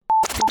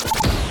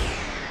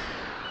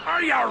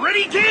Are you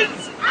ready,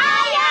 kids?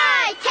 Aye,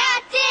 aye,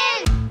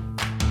 Captain!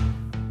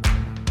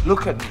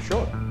 Look at me,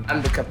 sure.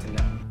 I'm the captain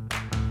now.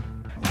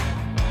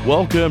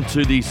 Welcome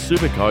to the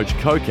Supercoach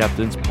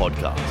Co-Captains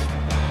Podcast.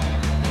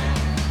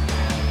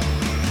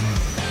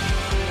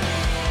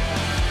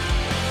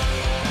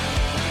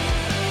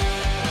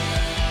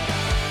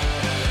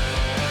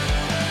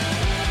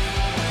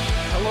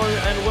 Hello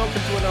and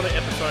welcome to another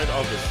episode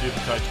of the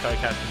Supercoach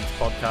Co-Captains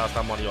Podcast.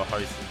 I'm one of your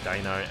hosts,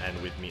 Dano,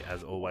 and with me,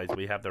 as always,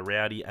 we have the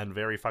rowdy and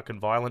very fucking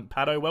violent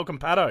Patto. Welcome,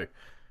 Patto.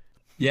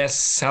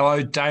 Yes,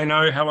 hello,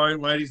 Dano. Hello,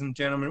 ladies and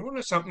gentlemen. Want to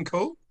know something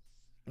cool?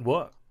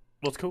 What?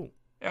 What's cool?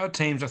 Our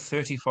teams are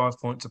 35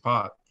 points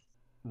apart.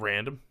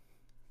 Random.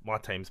 My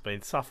team's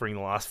been suffering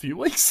the last few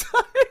weeks.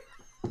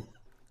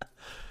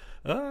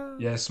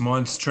 Yes,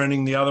 mine's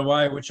trending the other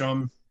way, which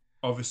I'm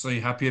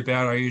obviously happy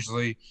about. I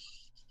usually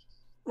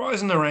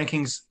rise in the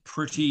rankings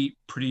pretty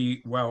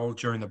well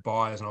during the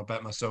buys, and I'll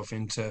bet myself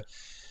in to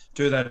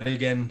do that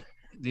again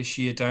this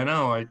year,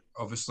 Dano. I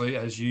obviously,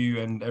 as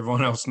you and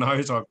everyone else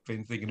knows, I've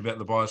been thinking about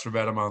the buys for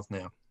about a month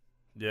now.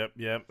 Yep.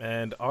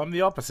 And I'm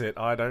the opposite.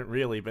 I don't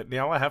really, but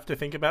now I have to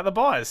think about the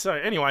buys. So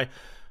anyway,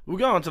 we'll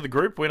go on to the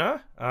group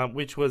winner,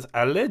 which was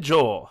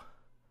Alejo,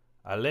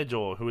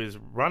 who is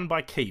run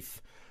by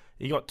Keith.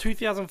 He got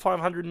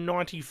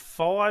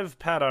 2,595,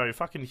 Patto.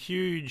 Fucking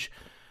huge.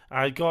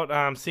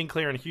 Got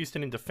Sinclair and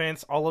Houston in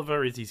defence.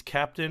 Oliver is his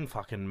captain.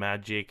 Fucking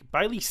magic.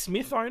 Bailey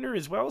Smith owner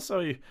as well,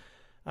 so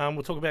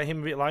we'll talk about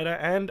him a bit later.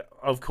 And,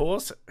 of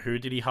course, who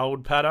did he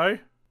hold, Patto?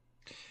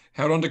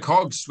 Held on to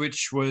Cogs,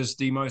 which was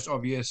the most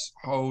obvious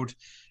hold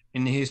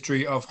in the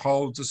history of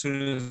holds as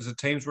soon as the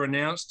teams were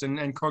announced,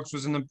 and Cogs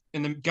was in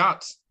the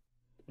guts.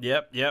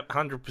 Yep,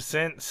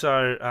 100%.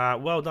 So,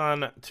 well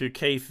done to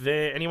Keith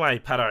there. Anyway,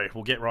 Patto,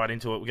 we'll get right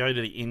into it. We'll go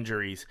to the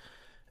injuries.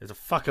 There's a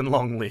fucking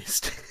long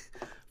list.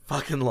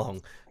 Fucking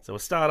long. So we'll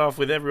start off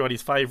with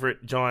everybody's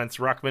favourite Giants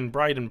ruckman,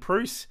 Braden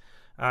Pruce.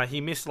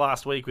 He missed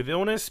last week with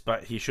illness,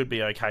 but he should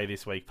be okay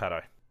this week,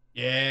 Patto.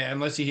 Yeah,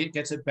 unless he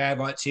gets it bad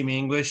like Timmy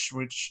English,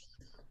 which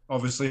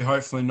obviously,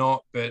 hopefully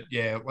not. But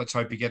yeah, let's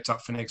hope he gets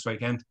up for next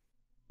weekend.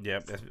 Yeah,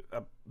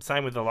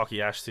 same with the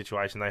Lockie Ash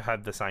situation. They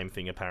had the same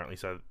thing apparently.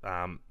 So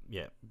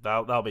yeah,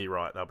 they'll be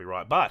right. They'll be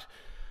right. But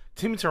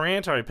Tim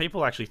Taranto,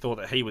 people actually thought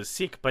that he was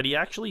sick, but he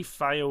actually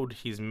failed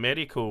his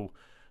medical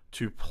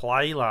to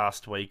play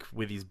last week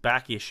with his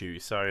back issue.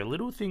 So a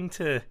little thing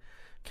to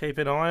keep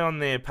an eye on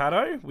there,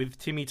 Patto, with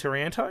Timmy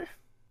Taranto.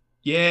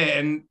 Yeah,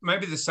 and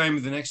maybe the same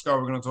with the next guy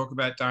we're going to talk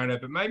about, Dana,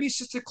 but maybe it's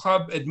just a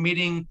club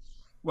admitting,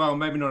 well,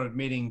 maybe not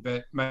admitting,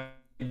 but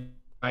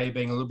maybe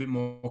being a little bit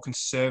more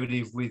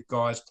conservative with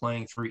guys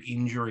playing through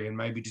injury and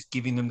maybe just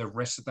giving them the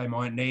rest that they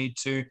might need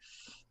to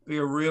be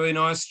a really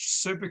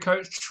nice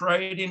Supercoach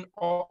trade-in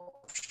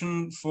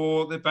option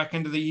for the back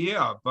end of the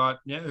year. But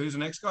yeah, who's the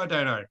next guy,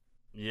 Dano?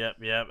 Yep.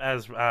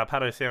 As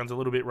Patto sounds a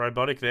little bit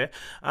robotic there.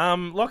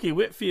 Lockie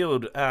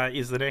Whitfield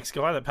is the next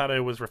guy that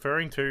Patto was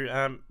referring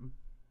to.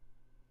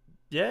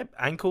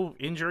 Ankle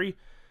injury.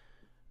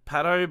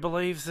 Patto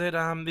believes that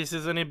this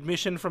is an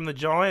admission from the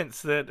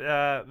Giants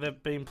that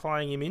they've been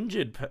playing him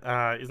injured.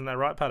 Isn't that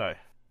right, Patto?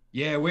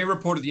 Yeah, we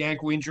reported the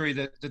ankle injury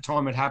that the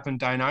time it happened,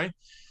 Dano.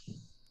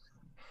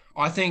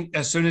 I think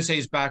as soon as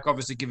he's back,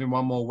 obviously give him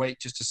one more week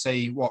just to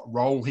see what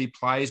role he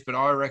plays. But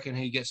I reckon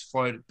he gets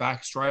floated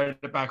back, straight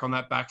back on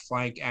that back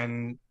flank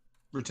and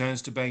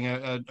returns to being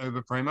an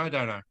uber primo,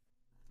 Dano.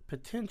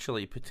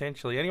 Potentially.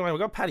 Anyway,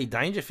 we've got Paddy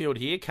Dangerfield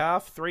here,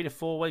 calf, 3 to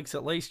 4 weeks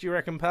at least, you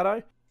reckon,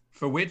 Patto?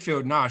 For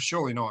Whitfield, no,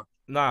 surely not.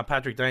 Nah,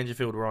 Patrick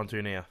Dangerfield we're on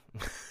to now.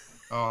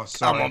 Oh,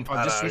 sorry. Come on,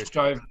 I just switched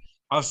over.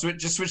 I've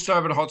just switched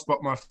over to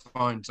hotspot my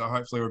phone, so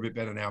hopefully we're a bit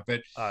better now.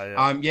 But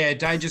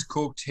Danger's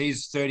cooked.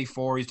 He's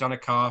 34. He's done a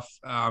calf.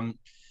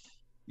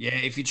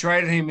 If you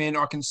traded him in,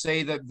 I can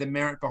see the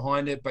merit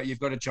behind it, but you've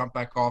got to jump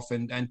back off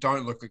and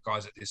don't look at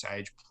guys at this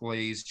age.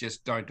 Please,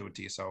 just don't do it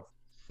to yourself.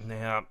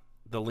 Now,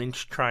 the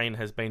Lynch train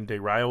has been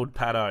derailed,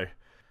 Patto.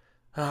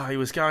 Oh, he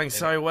was going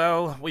so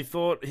well. We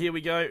thought, here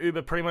we go,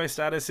 Uber Primo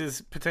status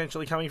is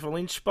potentially coming for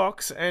Lynch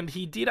box, and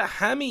he did a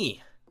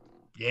hammy.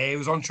 Yeah, he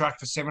was on track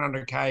for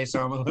 700k,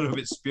 so I'm a little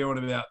bit spewing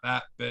about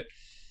that. But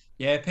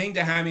yeah, pinged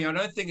a hammy. I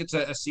don't think it's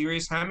a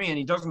serious hammy, and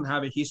he doesn't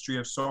have a history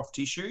of soft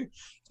tissue.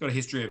 He's got a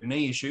history of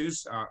knee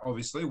issues,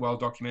 obviously, well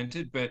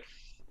documented. But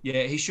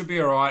yeah, he should be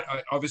all right.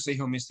 Obviously,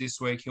 he'll miss this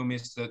week. He'll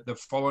miss the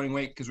following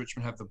week because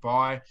Richmond have the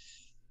bye.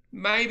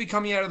 Maybe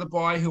coming out of the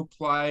bye, he'll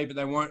play, but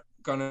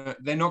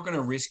they're not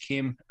gonna risk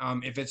him.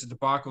 If it's a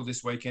debacle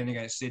this weekend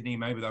against Sydney,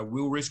 maybe they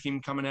will risk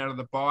him coming out of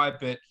the bye,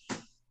 but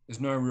there's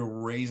no real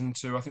reason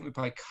to. I think we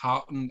play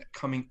Carlton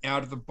coming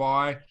out of the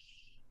bye.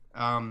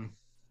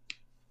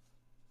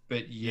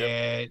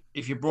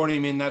 If you brought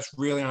him in, that's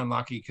really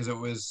unlucky because it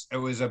was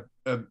a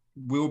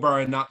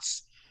wheelbarrow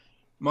nuts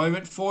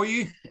moment for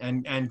you,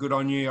 and good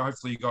on you.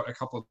 Hopefully you got a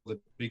couple of the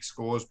big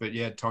scores, but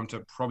yeah, time to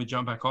probably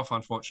jump back off,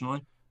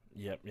 unfortunately.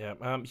 Yep.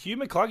 Hugh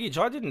McCluggage,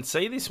 I didn't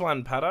see this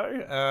one,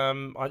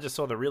 Patto. I just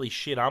saw the really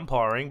shit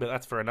umpiring, but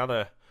that's for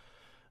another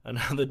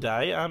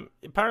day.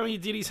 Apparently he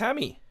did his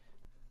hammy.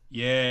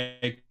 Yeah,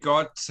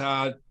 got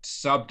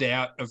subbed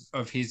out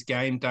of his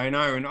game,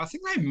 Dano, and I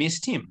think they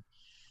missed him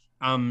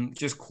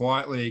just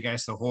quietly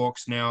against the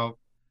Hawks. Now,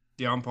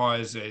 the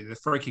umpires, the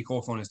free kick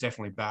Hawthorn is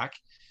definitely back.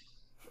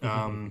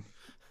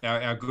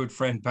 Our good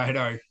friend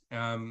Beto,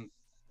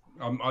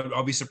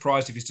 I'll be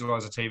surprised if he still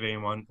has a TV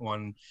in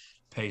one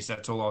piece.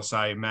 That's all I'll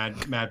say.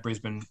 Mad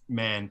Brisbane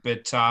man.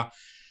 But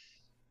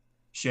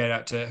shout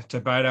out to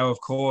Beto,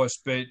 of course.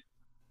 But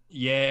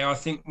yeah, I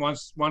think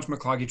once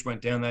McCluggage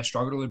went down, they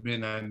struggled a little bit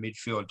in their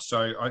midfield.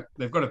 So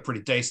they've got a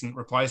pretty decent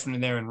replacement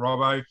in there in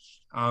Robbo.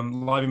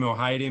 Love him or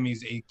hate him,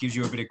 he gives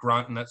you a bit of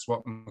grunt, and that's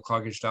what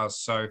McCluggage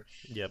does. So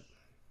Yep.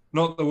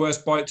 not the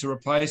worst bloke to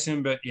replace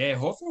him. But yeah,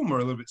 Hawthorn were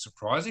a little bit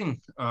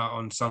surprising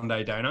on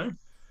Sunday, Dano.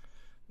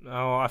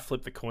 Oh, I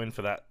flipped the coin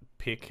for that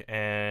pick,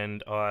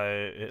 and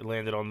it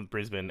landed on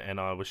Brisbane, and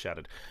I was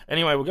shattered.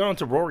 Anyway, we're going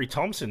to Rory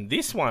Thompson.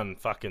 This one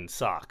fucking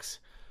sucks.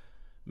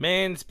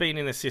 Man's been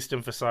in the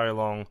system for so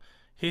long,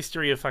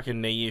 history of fucking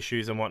knee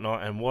issues and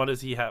whatnot, and what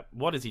does he have?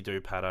 What does he do,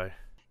 Patto?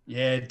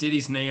 Yeah, did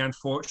his knee,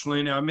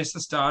 unfortunately. Now, I missed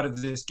the start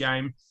of this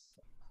game,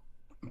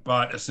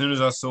 but as soon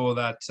as I saw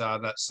that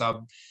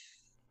sub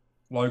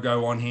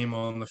logo on him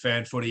on the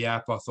Fan Footy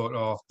app, I thought,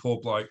 oh, poor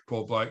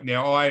bloke.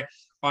 Now,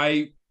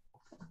 I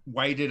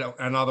waited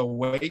another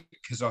week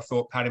because I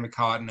thought Paddy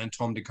McCartan and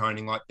Tom De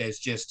Koning, like there's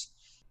just...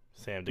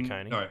 Sam De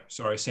Koning. No,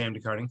 sorry, Sam De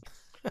Koning.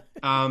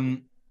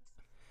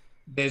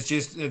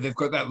 They've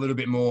got that little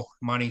bit more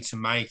money to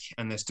make,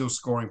 and they're still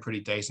scoring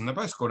pretty decent. They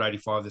both scored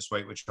 85 this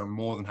week, which I'm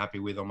more than happy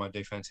with on my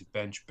defensive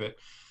bench. But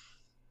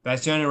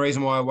that's the only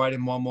reason why I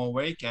waited one more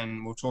week,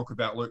 and we'll talk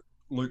about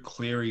Luke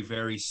Cleary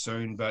very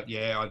soon. But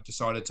yeah, I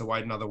decided to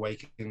wait another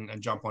week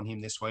and jump on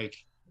him this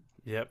week.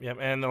 Yep.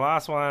 And the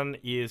last one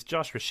is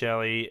Josh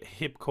Rochelle,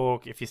 hip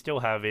cork. If you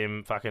still have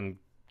him, fucking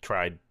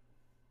trade.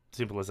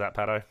 Simple as that,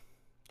 Patto.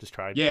 Just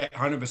trade. Yeah,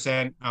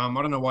 100%. I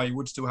don't know why you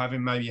would still have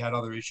him. Maybe he had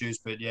other issues,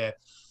 but yeah.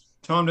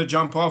 Time to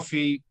jump off.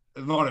 He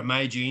not a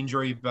major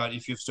injury, but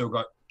if you've still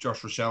got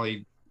Josh Rochelle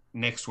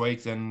next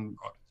week, then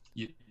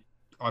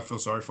I feel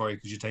sorry for you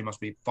because your team must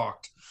be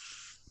fucked.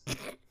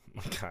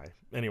 Okay.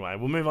 Anyway,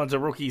 we'll move on to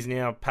rookies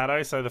now,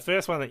 Patto. So the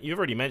first one that you've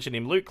already mentioned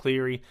him, Luke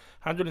Cleary,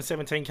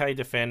 117k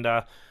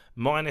defender,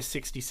 minus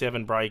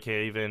 67 break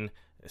even,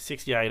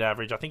 68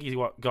 average. I think he's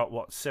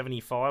got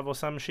 75 or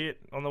some shit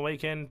on the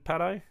weekend,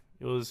 Patto.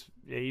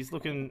 He's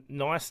looking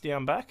nice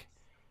down back.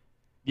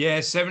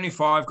 Yeah,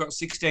 75, got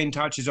 16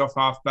 touches off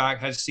halfback,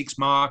 has 6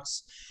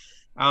 marks.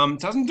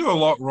 Doesn't do a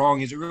lot wrong.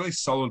 He's a really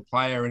solid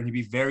player, and he'd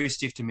be very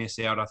stiff to miss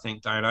out, I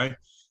think, Dano.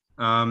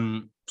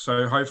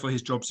 So hopefully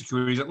his job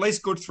security is at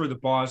least good through the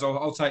buys.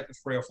 I'll take the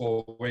 3 or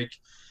 4 week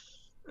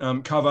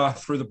cover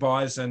through the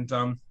buys, and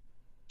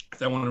if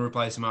they want to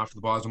replace him after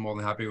the buys, I'm more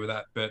than happy with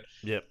that. But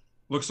yep.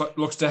 Looks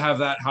to have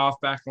that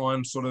half-back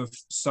line sort of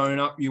sewn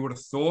up, you would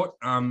have thought.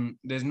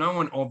 There's no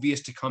one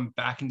obvious to come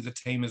back into the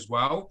team as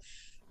well.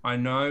 I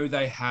know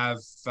they have...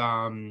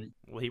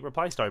 he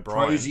replaced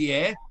O'Brien.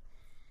 Crozier.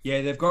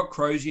 Yeah, they've got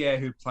Crozier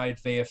who played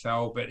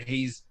VFL, but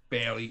he's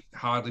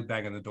hardly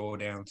banging the door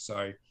down.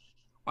 So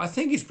I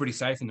think he's pretty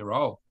safe in the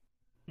role.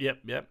 Yep.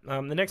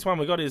 The next one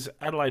we got is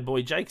Adelaide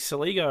boy Jake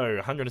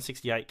Saligo,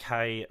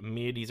 168k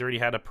mid. He's already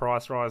had a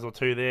price rise or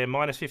two there.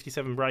 Minus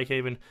 57 break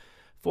even,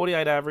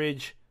 48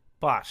 average.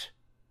 But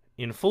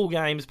in full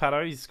games,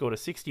 Patto, he's scored a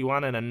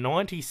 61 and a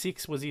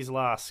 96 was his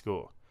last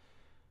score.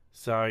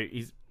 So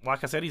he's...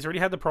 Like I said, he's already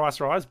had the price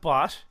rise,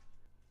 but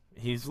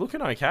he's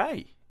looking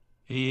okay.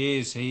 He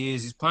is.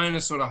 He's playing a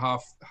sort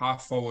of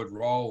half forward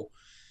role.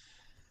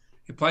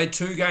 He played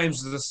 2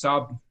 games as a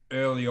sub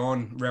early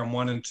on, round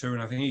 1 and 2,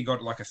 and I think he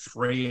got like a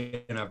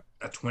 3 and a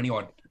 20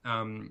 odd.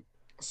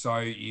 So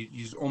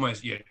he's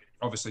almost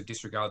obviously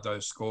disregard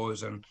those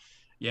scores, and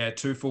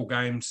 2 full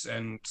games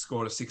and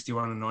scored a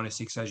 61 and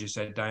 96, as you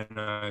said,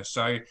 Dano.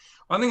 So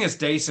I think it's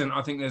decent.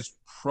 I think there's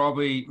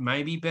probably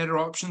maybe better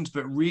options,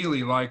 but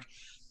really like.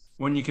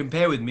 When you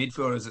compare with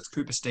midfielders, it's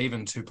Cooper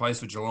Stevens who plays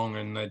for Geelong,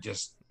 and they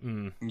just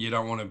you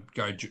don't want to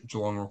go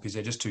Geelong rookies;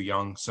 they're just too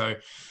young. So,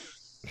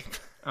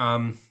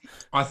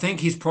 I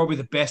think he's probably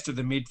the best of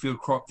the midfield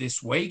crop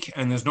this week,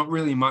 and there's not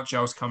really much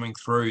else coming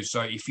through.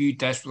 So, if you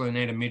desperately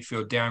need a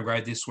midfield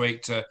downgrade this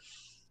week to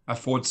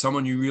afford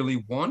someone you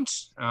really want,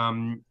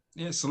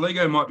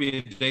 Saligo might be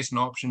a decent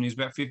option. He's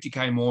about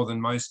 50k more than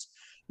most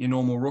your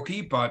normal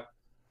rookie, but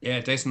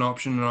decent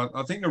option. And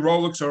I think the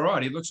role looks all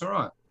right. He looks all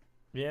right.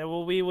 Yeah,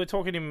 well, we were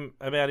talking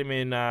about him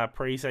in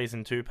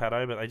pre-season too,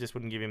 Patto, but they just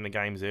wouldn't give him the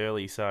games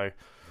early. So,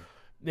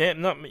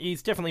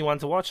 he's definitely one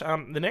to watch.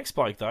 The next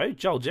bloke, though,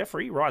 Joel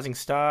Jeffrey, Rising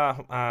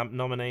Star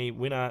nominee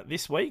winner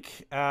this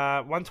week.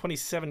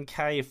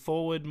 127k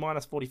forward,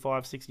 minus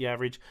 45, 60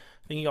 average.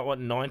 I think he got,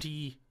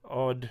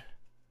 90-odd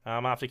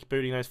after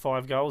booting those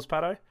 5 goals,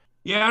 Patto?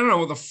 Yeah, I don't know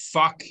what the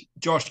fuck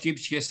Josh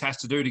Gibbs just has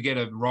to do to get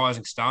a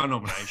Rising Star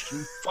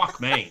nomination.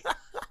 Fuck me.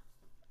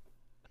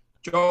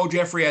 Joel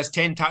Jeffrey has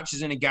 10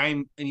 touches in a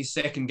game in his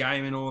second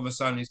game, and all of a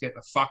sudden he's getting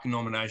the fucking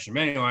nomination.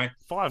 But anyway.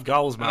 5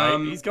 goals,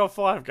 mate. He's got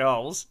 5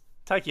 goals.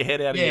 Take your head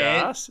out of your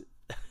ass.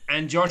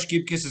 And Josh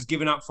Gibcus has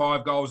given up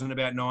 5 goals in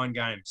about 9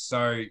 games.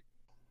 So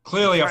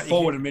Clearly a can't- you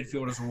forward and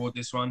midfielders award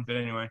this one, but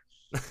anyway.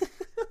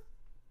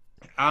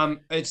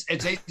 It's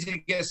easy to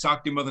get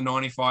sucked in by the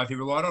 95. He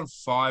relied on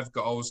 5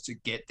 goals to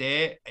get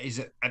there.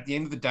 At the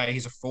end of the day,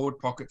 he's a forward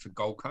pocket for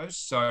Gold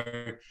Coast. So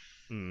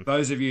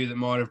those of you that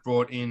might have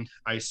brought in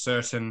a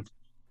certain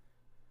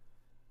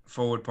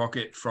forward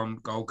pocket from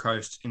Gold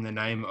Coast in the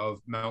name of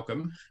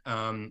Malcolm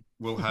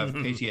will have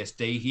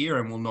PTSD here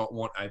and will not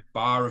want a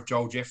bar of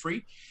Joel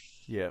Jeffrey.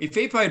 Yeah. If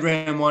he played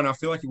round 1, I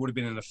feel like he would have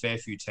been in a fair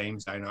few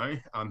teams, they know.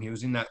 He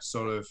was in that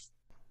sort of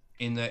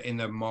in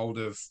the mold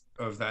of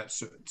that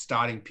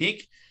starting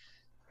pick.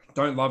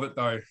 Don't love it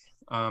though.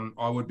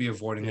 I would be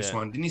avoiding this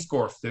one. Didn't he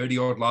score a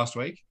 30-odd last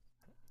week?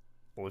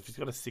 Well, if he's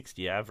got a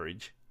 60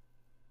 average,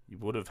 you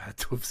would have had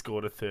to have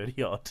scored a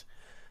 30-odd.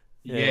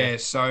 Yeah,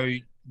 so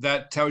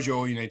that tells you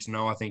all you need to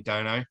know, I think,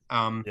 Dano.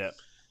 Yeah.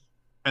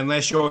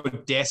 Unless you're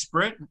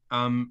desperate,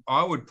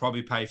 I would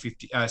probably pay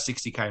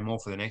 60K more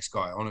for the next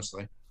guy,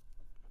 honestly.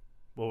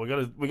 Well,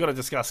 we got to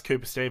discuss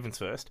Cooper Stevens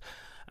first,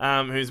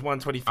 who's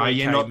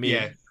 123K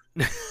mid.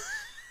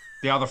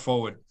 The other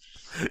forward.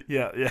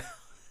 Yeah.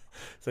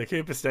 So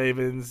Cooper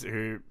Stevens,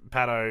 who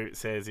Patto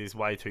says is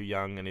way too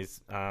young and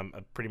is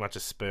pretty much a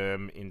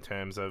sperm in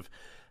terms of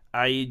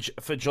age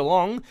for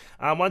Geelong.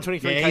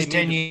 123K Yeah, he's mid,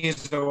 10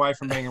 years away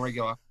from being a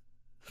regular.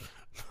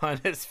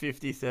 minus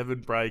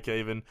 57 break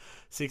even,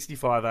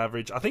 65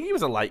 average. I think he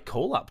was a late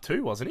call up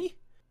too, wasn't he?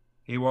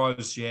 He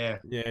was, yeah.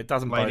 Yeah, it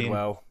doesn't Late bode in.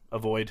 well.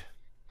 Avoid.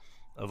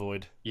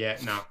 Yeah,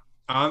 no.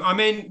 I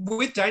mean,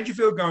 with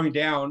Dangerfield going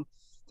down,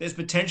 there's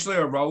potentially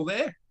a role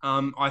there.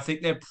 I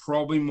think they're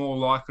probably more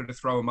likely to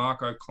throw a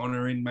Mark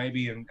O'Connor in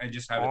maybe and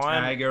just have a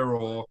tagger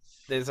or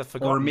There's a or a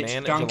forgotten Mitch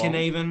man at Duncan Geelong.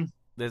 even.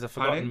 There's a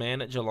forgotten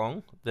man at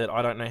Geelong that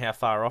I don't know how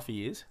far off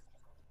he is.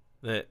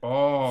 That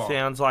Oh,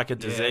 sounds like a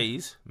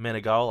disease,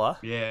 Menegola.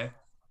 yeah.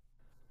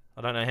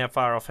 I don't know how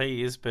far off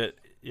he is, but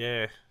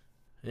yeah.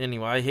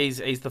 Anyway, he's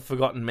the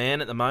forgotten man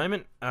at the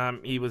moment.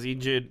 He was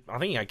injured. I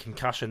think he had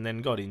concussion, then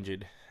got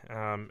injured,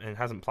 and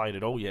hasn't played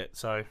at all yet.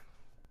 So,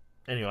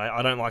 anyway,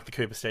 I don't like the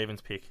Cooper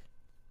Stevens pick.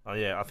 Oh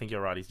yeah, I think you're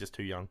right. He's just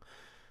too young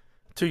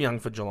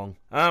for Geelong.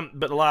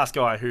 But the last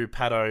guy who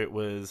Patto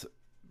was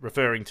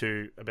referring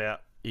to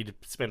about he'd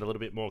spend a little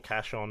bit more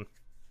cash on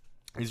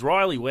is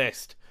Riley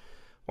West.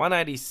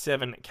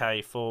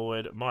 187k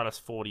forward, minus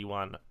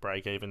 41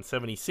 break even,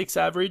 76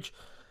 average.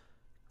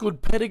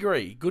 Good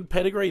pedigree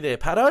there,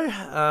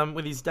 Patto,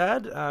 with his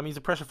dad. He's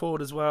a pressure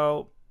forward as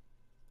well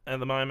at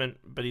the moment,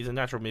 but he's a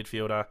natural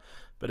midfielder.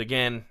 But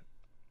again,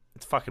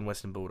 it's fucking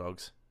Western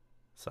Bulldogs.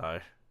 So,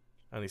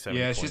 only 7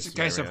 Yeah, points. it's just a to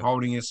go case of around.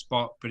 holding his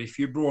spot. But if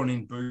you brought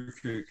in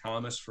Buku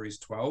Karmas for his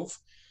 12,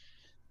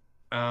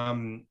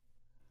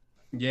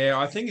 yeah,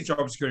 I think his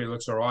job security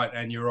looks all right.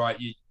 And you're right,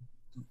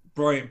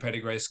 brilliant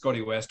pedigree.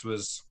 Scotty West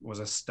was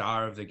a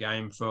star of the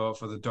game for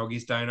the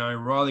Doggies, Dano.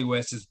 Riley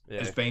West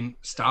has been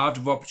starved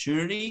of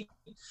opportunity.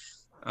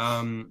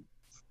 I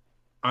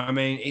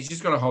mean, he's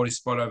just got to hold his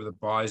spot over the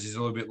buys. He's a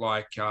little bit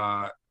like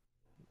Can't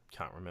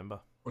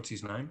remember. what's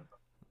his name?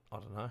 I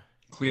don't know.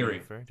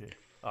 Cleary.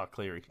 Oh,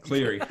 Cleary.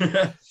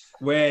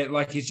 Where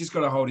like he's just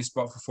got to hold his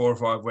spot for 4 or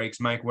 5 weeks,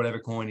 make whatever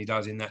coin he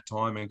does in that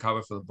time, and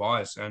cover for the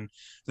buys. And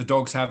the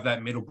Dogs have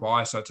that middle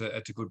buy, so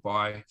it's a good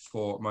buy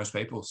for most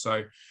people.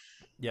 So.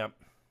 Yep.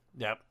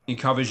 He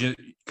covers you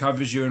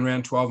in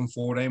round 12 and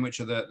 14, which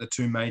are the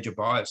 2 major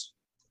buys.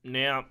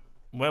 Now,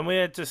 when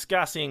we're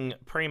discussing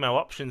primo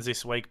options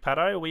this week,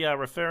 Patto, we are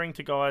referring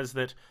to guys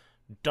that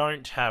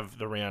don't have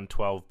the round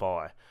 12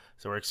 buy.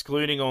 So we're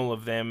excluding all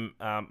of them,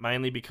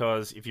 mainly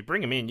because if you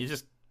bring them in,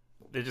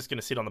 they're just going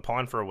to sit on the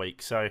pine for a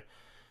week. So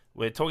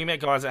we're talking about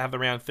guys that have the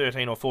round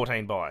 13 or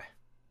 14 buy.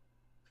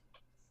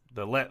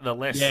 The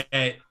less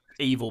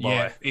evil buy.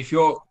 Yeah,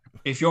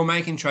 if you're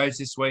making trades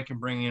this week and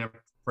bringing in a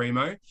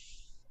primo,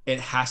 it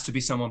has to be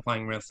someone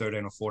playing around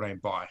 13 or 14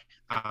 buy.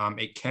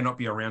 It cannot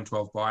be a round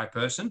 12 buy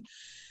person,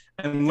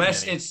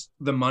 unless it's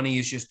the money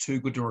is just too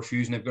good to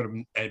refuse and they've got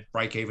a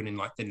break even in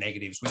like the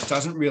negatives, which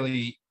doesn't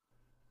really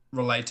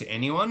relate to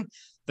anyone.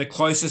 The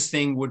closest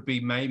thing would be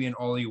maybe an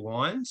Ollie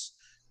Wines.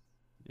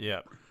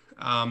 Yeah.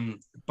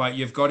 But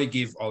you've got to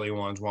give Ollie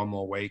Wines one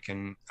more week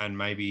and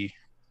maybe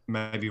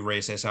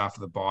reassess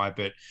after the buy.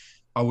 But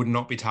I would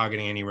not be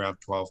targeting any round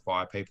 12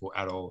 buy people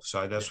at all.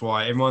 So that's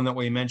why everyone that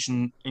we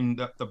mentioned in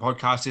the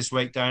podcast this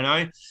week,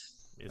 Dano,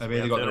 they've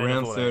either got the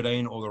round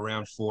 13 or the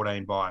round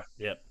 14 buy.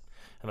 Yep.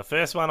 And the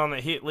first one on the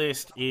hit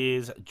list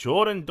is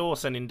Jordan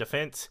Dawson in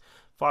defence.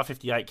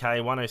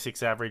 558k,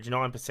 106 average,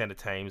 9% of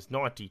teams,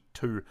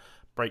 92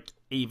 break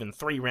even,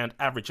 3-round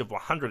average of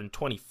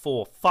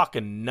 124.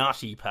 Fucking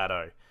nutty,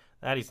 Patto.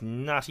 That is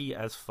nutty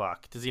as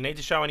fuck. Does he need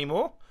to show any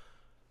more?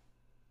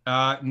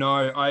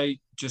 No, I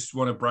just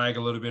want to brag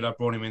a little bit. I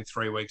brought him in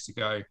 3 weeks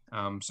ago,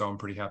 so I'm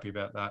pretty happy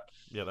about that.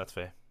 Yeah, that's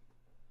fair.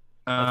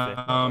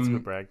 That's a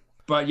good brag.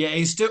 But yeah,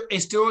 he's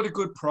still at a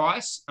good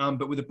price.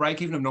 But with a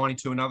break even of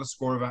 92, another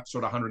score of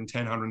sort of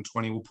 110,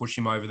 120 will push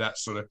him over that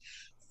sort of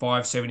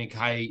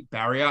 570k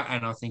barrier,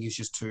 and I think he's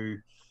just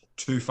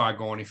too far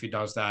gone if he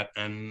does that.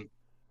 And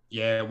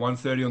yeah,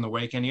 130 on the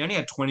weekend. He only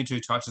had 22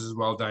 touches as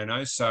well,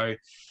 Dano. So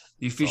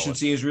The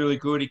efficiency is really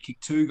good. He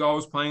kicked 2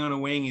 goals playing on a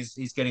wing.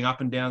 He's getting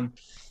up and down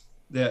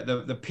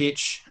the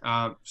pitch.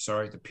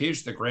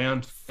 The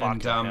ground.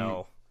 Fucking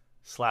hell.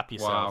 Slap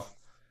yourself. Wow.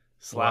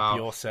 Slap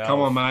yourself.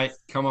 Come on,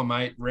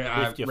 mate.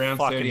 Lift your Round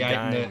fucking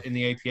 38 game. in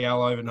the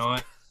EPL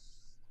overnight.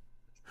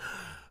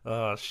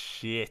 Oh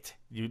shit!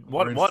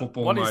 We're in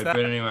football what mode, is that?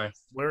 but anyway,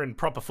 We're in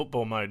proper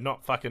football mode,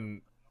 not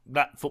fucking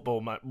that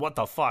football mode. What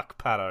the fuck,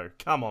 Patto?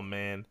 Come on,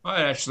 man.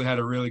 I actually had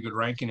a really good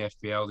rank in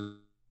FPL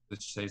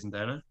this season,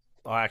 Dana.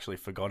 I actually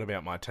forgot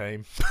about my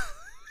team.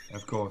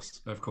 Of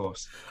course.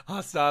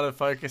 I started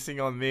focusing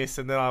on this,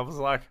 and then I was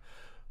like,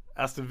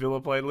 Aston Villa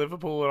played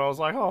Liverpool, and I was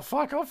like, oh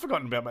fuck, I've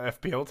forgotten about my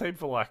FPL team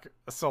for like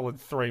a solid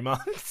 3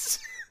 months.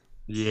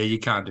 Yeah, you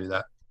can't do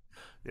that.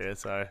 Yeah,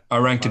 so I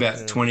ranked about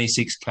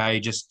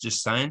 26k.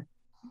 Just saying,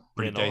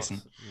 pretty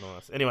decent.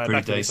 Nice. Anyway, Pretty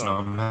back to decent. this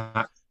one.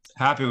 I'm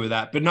happy with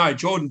that. But no,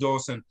 Jordan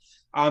Dawson.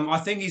 I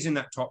think he's in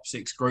that top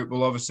 6 group.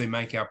 We'll obviously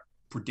make our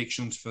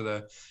predictions for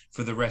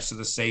the rest of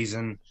the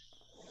season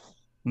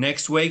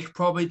next week,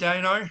 probably,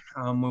 Dano.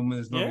 When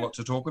there's not a lot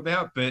to talk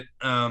about. But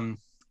I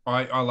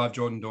love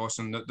Jordan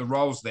Dawson. The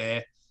role's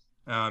there.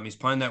 He's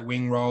playing that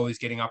wing role. He's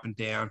getting up and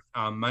down,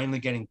 mainly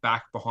getting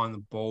back behind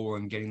the ball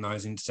and getting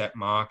those intercept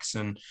marks,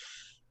 and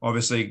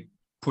obviously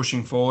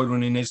pushing forward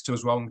when he needs to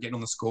as well and getting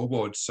on the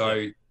scoreboard.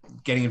 So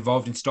getting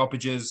involved in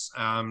stoppages,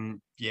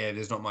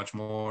 there's not much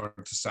more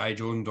to say.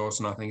 Jordan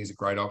Dawson, I think, is a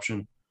great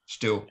option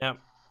still. Yeah.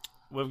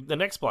 Well, the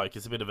next bloke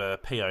is a bit of a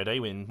POD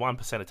win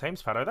 1% of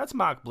teams, Patto. That's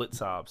Mark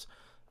Blitzarbs.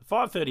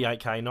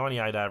 538k,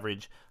 98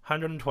 average,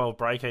 112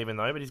 break even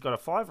though, but he's got a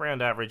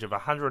 5-round average of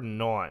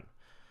 109.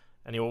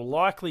 And he will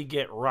likely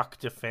get ruck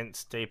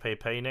defense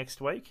DPP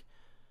next week.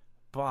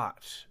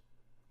 But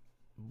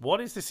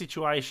what is the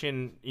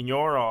situation in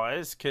your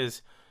eyes?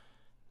 Because,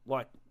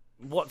 like,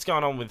 what's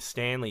going on with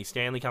Stanley?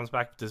 Stanley comes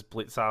back. Does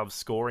Blitzarb's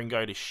scoring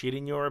go to shit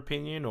in your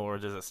opinion, or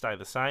does it stay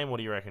the same? What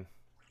do you reckon?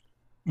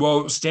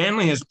 Well,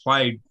 Stanley has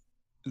played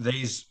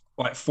these,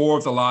 like, 4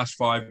 of the last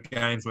 5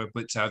 games where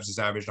Blitzarbs has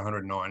averaged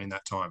 109 in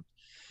that time.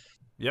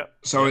 Yep.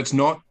 So it's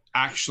not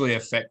actually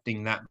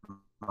affecting that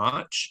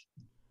much.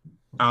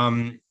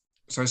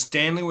 So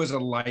Stanley was a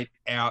late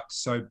out.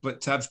 So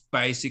Blitzarbs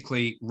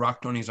basically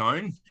rucked on his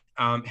own.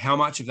 How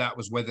much of that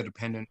was weather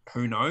dependent?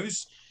 Who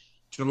knows?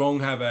 Geelong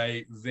have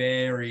a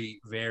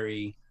very,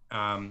 very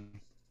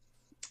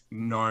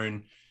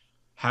known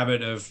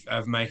habit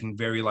of making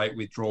very late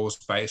withdrawals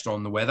based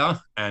on the weather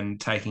and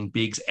taking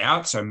bigs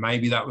out. So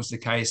maybe that was the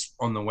case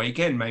on the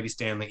weekend. Maybe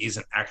Stanley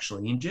isn't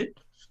actually injured.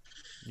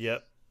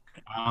 Yep.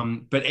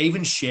 But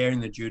even sharing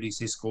the duties,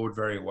 he scored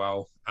very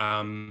well.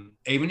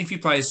 Even if he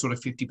plays sort of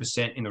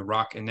 50% in the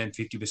ruck and then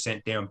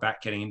 50% down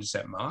back getting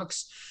intercept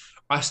marks,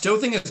 I still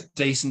think it's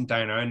decent,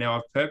 Dano. Now,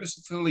 I've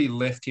purposefully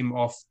left him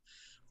off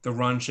the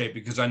run sheet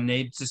because I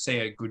need to see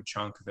a good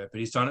chunk of it. But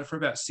he's done it for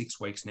about 6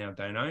 weeks now,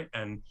 Dano,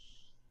 and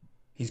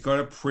he's got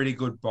a pretty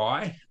good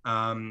buy.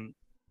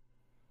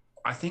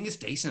 I think it's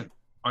decent.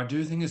 I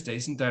do think it's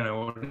decent,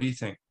 Dano. What do you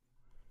think?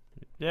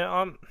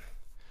 Yeah,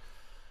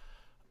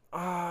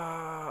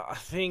 I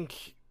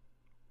think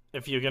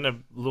if you're going to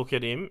look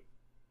at him,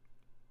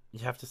 you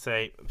have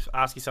to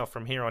ask yourself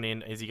from here on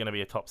in, is he going to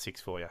be a top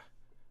 6 for you?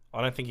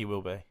 I don't think he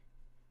will be.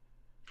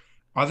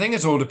 I think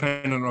it's all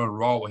dependent on a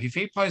role. If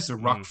he plays the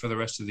ruck for the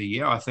rest of the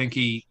year, I think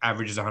he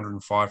averages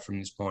 105 from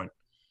this point.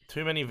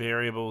 Too many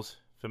variables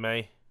for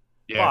me.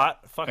 Yeah,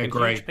 but fucking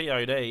agree. Huge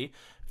POD. If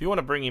you want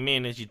to bring him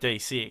in as your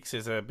D6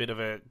 as a bit of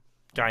a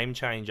game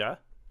changer,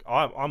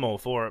 I'm all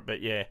for it.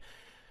 But yeah,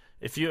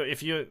 if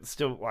you're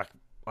still like,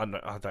 I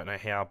don't know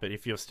how, but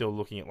if you're still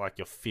looking at like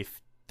your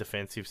 5th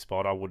defensive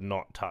spot, I would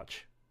not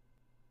touch.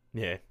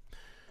 Yeah.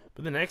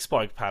 But the next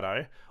bloke,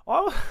 Patto,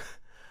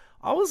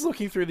 I was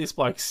looking through this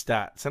bloke's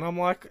stats and I'm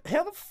like,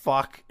 how the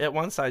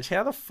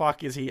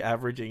fuck is he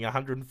averaging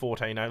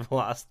 114 over the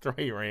last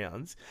 3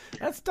 rounds?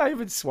 That's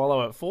David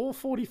Swallow at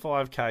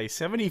 445k,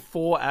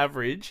 74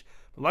 average.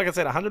 Like I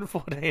said,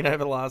 114 over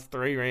the last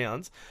 3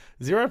 rounds,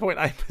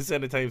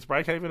 0.8% of teams,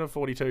 break even of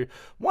 42.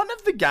 One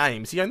of the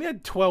games, he only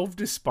had 12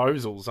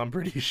 disposals, I'm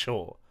pretty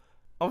sure.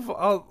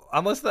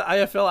 Unless the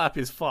AFL app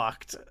is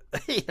fucked,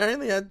 he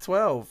only had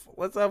 12.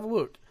 Let's have a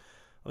look.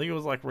 I think it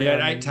was like... He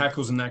had 8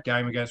 tackles in that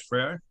game against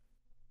Freo.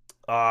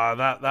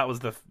 That was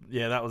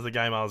the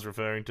game I was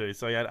referring to.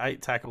 So he had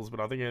 8 tackles, but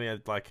I think he only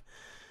had like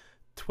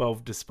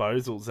 12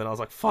 disposals, and I was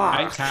like,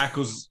 fuck. 8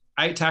 tackles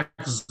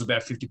is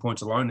about 50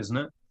 points alone, isn't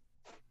it?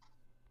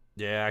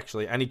 Yeah,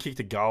 actually. And he kicked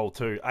a goal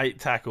too. 8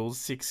 tackles,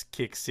 6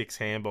 kicks, 6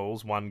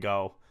 handballs, 1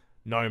 goal.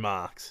 No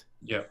marks.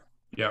 Yep.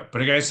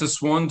 But against the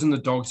Swans and the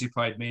Dogs, he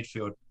played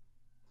midfield.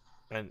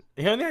 And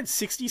he only had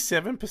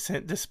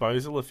 67%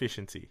 disposal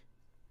efficiency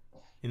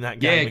in that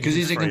game. Yeah, because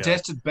he's a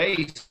contested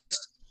beast.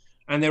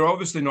 And they're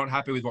obviously not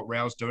happy with what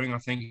Rao's doing. I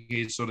think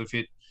he's sort of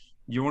hit,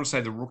 you want to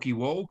say the rookie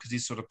wall, because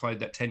he's sort of played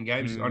that 10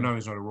 games. I know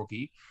he's not a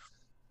rookie.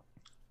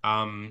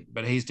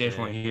 But he's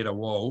definitely hit a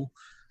wall.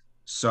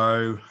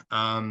 So,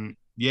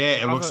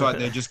 it looks like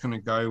they're just going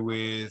to go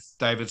with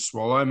David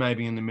Swallow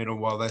maybe in the middle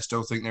while they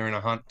still think they're in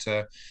a hunt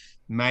to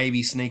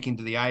maybe sneak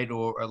into the 8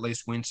 or at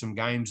least win some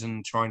games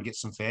and try and get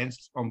some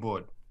fans on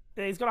board.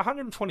 Yeah, he's got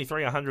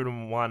 123,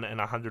 101, and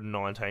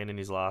 119 in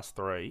his last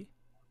 3.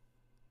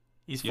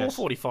 He's Yes.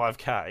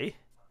 445k.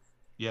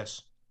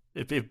 Yes.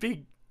 If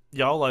big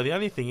YOLO. The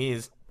only thing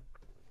is,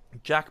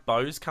 Jack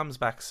Bowes comes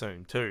back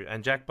soon too,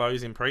 and Jack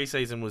Bowes in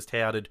preseason was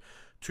touted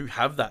to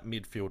have that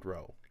midfield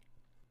role.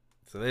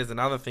 So there's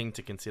another thing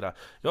to consider.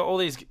 You got all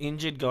these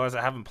injured guys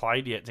that haven't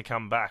played yet to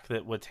come back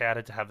that were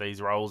touted to have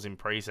these roles in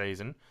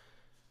preseason,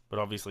 but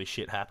obviously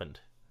shit happened,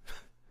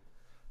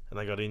 and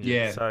they got injured.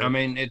 Yeah, so, I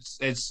mean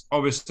it's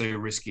obviously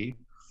risky.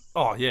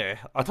 Oh yeah,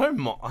 I don't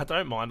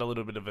mind a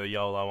little bit of a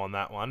YOLO on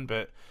that one,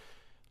 but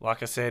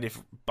like I said,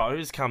 if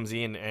Bowes comes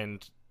in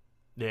and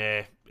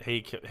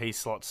he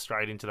slots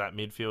straight into that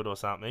midfield or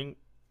something,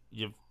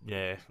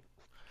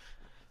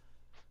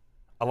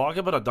 I like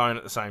it, but I don't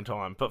at the same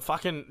time. But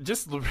fucking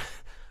just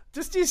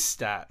his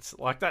stats,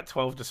 like that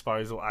 12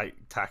 disposal,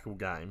 8 tackle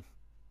game.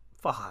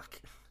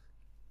 Fuck.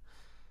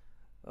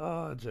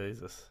 Oh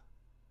Jesus.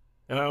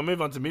 And I'll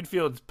move on to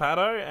midfields,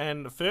 Patto,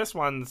 and the first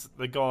one's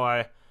the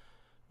guy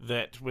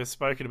that we've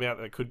spoken about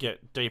that could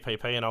get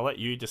DPP, and I'll let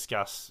you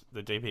discuss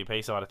the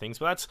DPP side of things.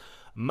 But that's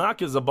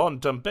Marcus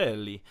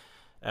Bontempelli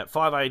at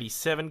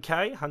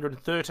 587k,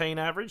 113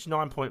 average,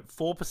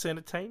 9.4%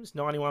 of teams,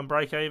 91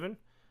 break even.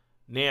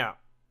 Now,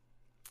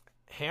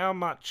 how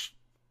much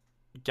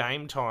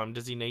game time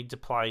does he need to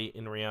play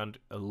in round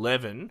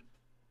 11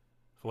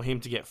 for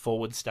him to get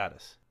forward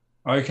status?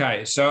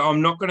 Okay, so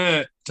I'm not going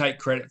to take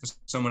credit for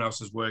someone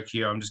else's work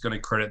here. I'm just going to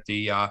credit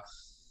the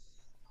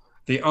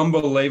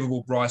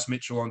unbelievable Bryce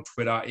Mitchell on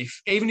Twitter.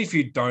 Even if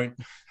you don't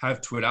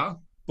have Twitter,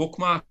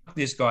 bookmark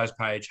this guy's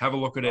page. Have a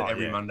look at it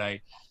every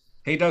Monday.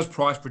 He does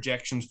price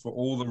projections for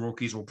all the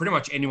rookies, or pretty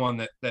much anyone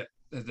that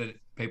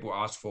people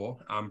ask for,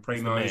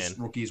 primos,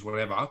 rookies,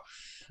 whatever.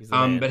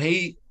 But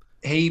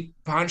he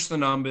punched the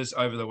numbers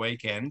over the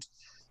weekend.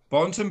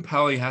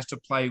 Bontempelli has to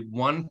play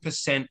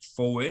 1%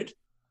 forward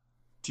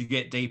to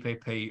get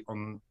DPP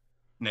on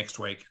next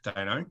week,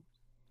 Dano.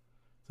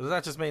 So does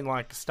that just mean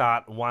like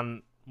start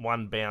one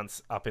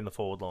bounce up in the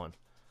forward line?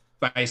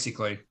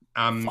 Basically.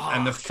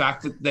 And the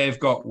fact that they've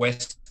got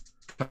West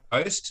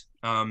Coast,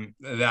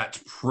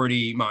 that's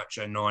pretty much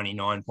a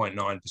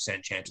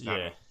 99.9% chance of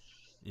happening.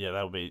 Yeah,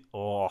 that'll be...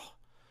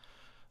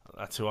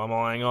 that's who I'm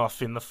eyeing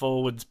off in the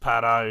forwards,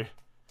 Patto.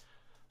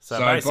 So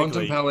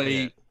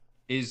Bontempelli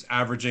is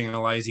averaging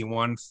a lazy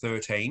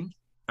 113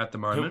 at the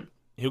moment.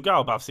 He'll go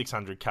above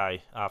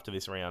 600k after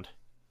this round.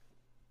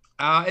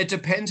 It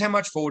depends how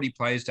much forward he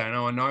plays,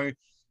 Dano. I know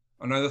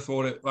the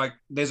thought,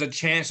 there's a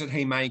chance that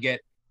he may get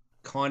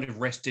kind of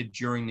rested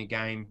during the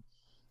game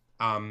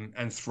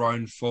and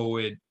thrown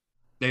forward.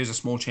 There's a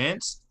small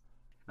chance.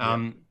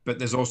 But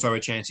there's also a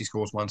chance he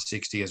scores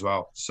 160 as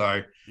well.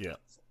 So,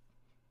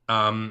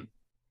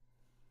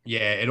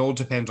 it all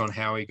depends on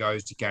how he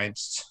goes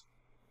against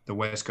the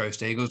West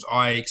Coast Eagles.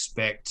 I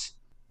expect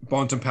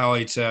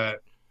Bontempelli to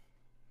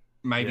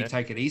maybe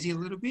take it easy a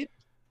little bit.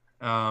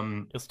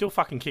 He'll still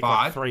fucking kick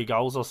like 3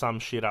 goals or some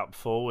shit up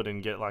forward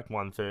and get like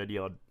 130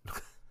 odd.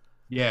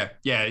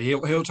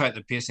 He'll take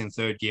the piss in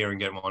third gear and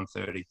get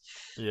 130.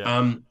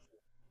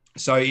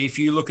 So if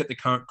you look at the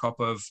current crop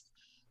of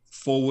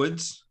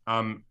forwards,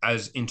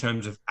 as in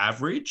terms of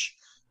average,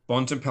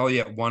 Bontempelli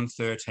at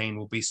 113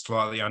 will be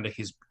slightly under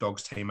his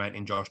Dogs teammate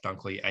in Josh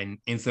Dunkley, and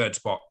in third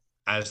spot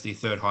as the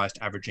third highest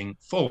averaging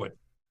forward.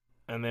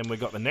 And then we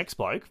got the next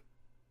bloke,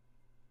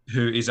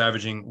 who is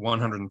averaging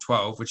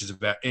 112, which is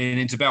about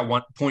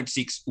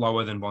 1.6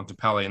 lower than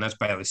Bontempelli, and that's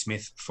Bailey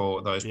Smith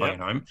for those playing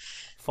home.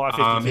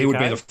 552K. He would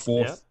be the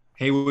fourth. Yep.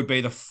 He would be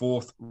the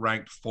 4th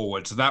ranked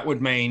forward. So that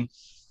would mean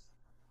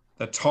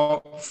the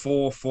top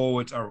 4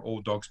 forwards are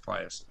all Dogs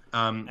players.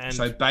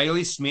 So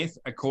Bailey Smith,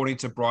 according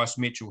to Bryce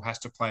Mitchell, has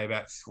to play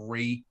about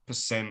 3%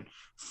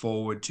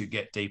 forward to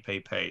get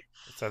DPP.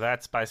 So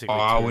that's basically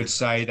I would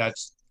say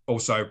that's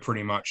also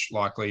pretty much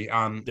likely.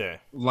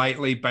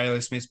 Lately,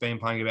 Bailey Smith's been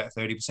playing about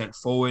 30%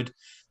 forward.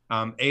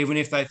 Even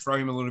if they throw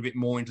him a little bit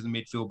more into the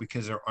midfield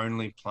because they're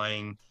only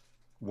playing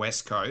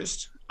West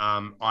Coast,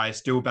 I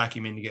still back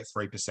him in to get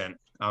 3%.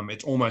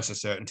 It's almost a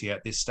certainty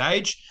at this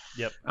stage.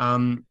 Yep.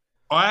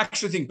 I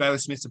actually think Bailey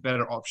Smith's a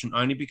better option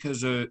only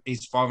because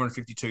he's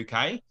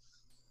 552k,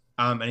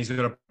 and he's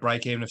got a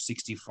break even of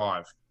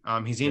 65.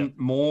 He's in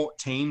more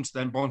teams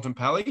than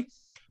Bontempelli,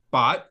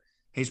 but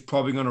he's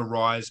probably going to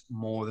rise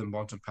more than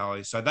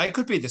Bontempelli. So they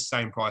could be the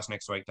same price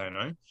next week, don't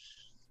know.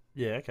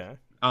 Yeah, okay.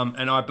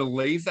 And I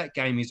believe that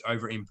game is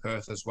over in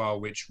Perth as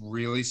well, which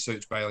really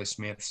suits Bailey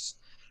Smith's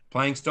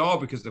playing style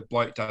because the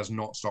bloke does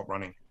not stop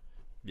running.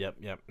 Yep.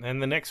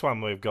 And the next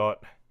one we've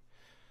got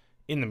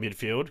in the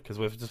midfield, because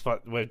we've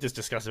just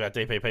discussed about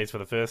DPPs for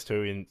the first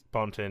two in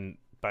Bont and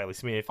Bailey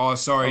Smith. Oh,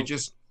 sorry,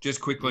 just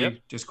quickly,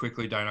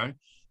 Dano.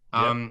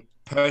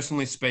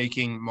 Personally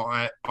speaking,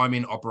 I'm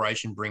in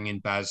Operation Bring in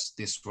Baz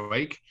this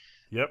week.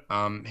 Yep.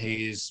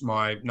 He is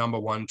my number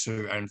 1,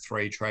 2, and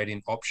 3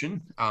 trade-in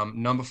option.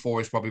 Number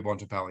 4 is probably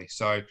Bontempelli.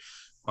 So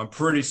I'm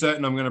pretty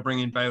certain I'm going to bring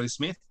in Bailey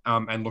Smith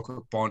and look at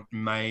Bont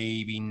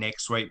maybe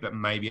next week, but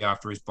maybe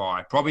after his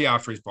bye. Probably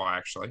after his bye,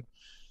 actually.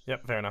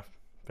 Yep, fair enough.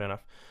 Fair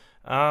enough.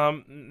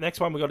 Next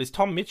one we got is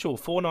Tom Mitchell,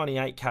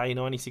 498k,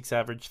 96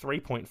 average,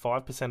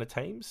 3.5% of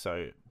teams,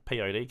 so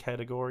POD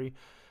category,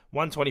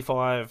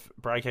 125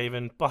 break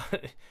even, but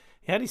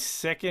he had his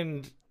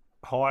second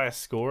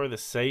highest score of the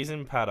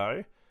season,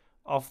 Patto,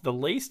 off the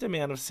least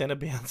amount of centre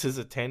bounces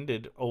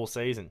attended all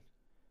season.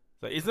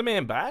 So is the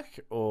man back,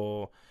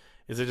 or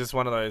is it just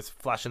one of those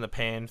flash in the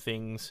pan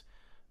things?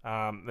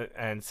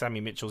 And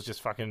Sammy Mitchell's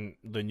just fucking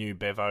the new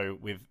Bevo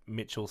with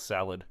Mitchell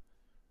salad.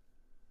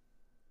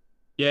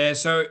 Yeah,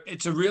 so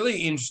it's a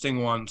really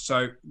interesting one.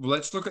 So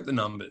let's look at the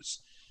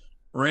numbers.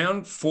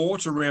 Round 4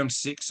 to round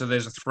 6, so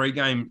there's a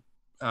 3-game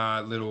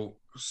little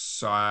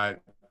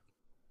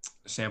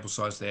sample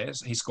size there.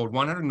 So he scored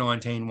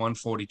 119,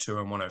 142,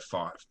 and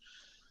 105.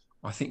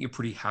 I think you're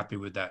pretty happy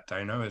with that,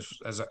 Dano,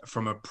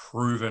 from a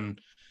proven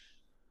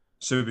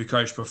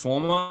Supercoach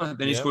performer.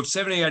 Then he scored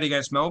 78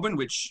 against Melbourne,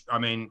 which, I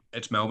mean,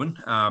 it's Melbourne.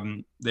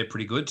 They're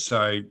pretty good,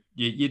 so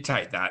you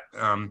take that.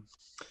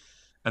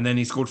 And then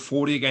he scored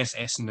 40 against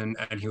Essendon,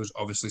 and he was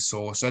obviously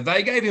sore. So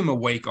they gave him a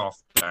week off,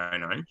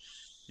 Dano.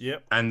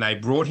 Yep. And they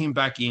brought him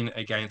back in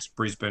against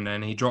Brisbane,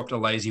 and he dropped a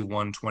lazy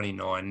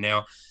 129.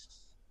 Now,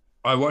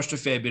 I watched a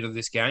fair bit of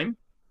this game.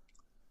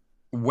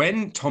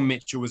 When Tom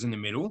Mitchell was in the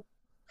middle,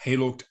 he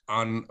looked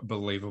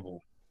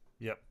unbelievable.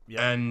 Yep.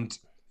 And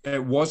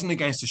it wasn't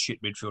against a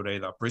shit midfield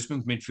either.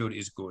 Brisbane's midfield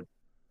is good.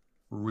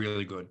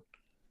 Really good.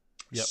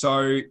 Yep.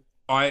 So,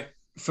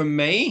 for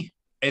me,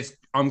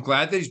 I'm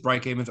glad that his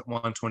break even's at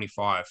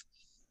 125.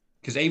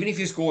 Because even if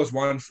he scores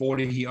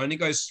 140, he only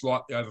goes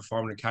slightly over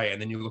 500k,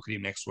 and then you look at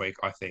him next week,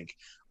 I think.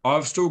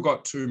 I've still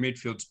got 2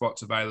 midfield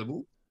spots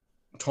available.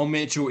 Tom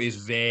Mitchell is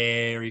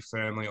very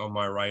firmly on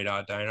my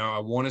radar, Dano. I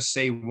want to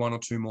see 1 or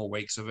 2 more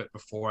weeks of it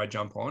before I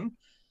jump on.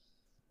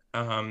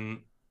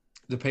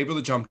 The people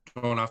that jumped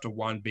on after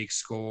one big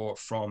score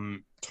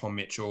from Tom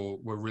Mitchell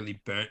were really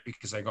burnt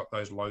because they got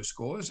those low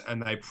scores,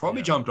 and they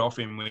probably jumped off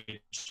him,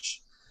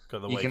 which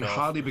you can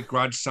hardly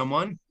begrudge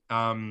someone.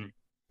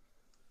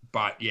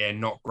 But yeah,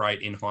 not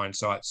great in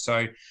hindsight.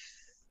 So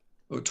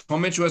look,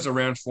 Tom Mitchell has a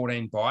round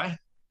 14 bye.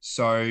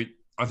 So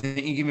I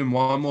think you give him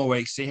 1 more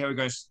week, see how he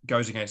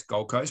goes against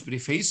Gold Coast. But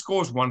if he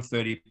scores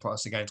 130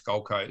 plus against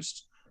Gold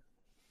Coast,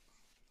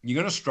 you're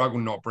going to struggle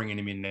not bringing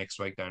him in next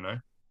week, don't know?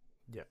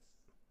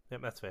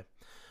 Yep, that's fair.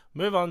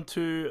 Move on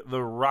to the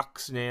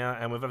rucks now,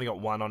 and we've only got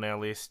one on our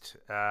list,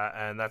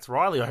 and that's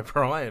Riley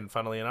O'Brien,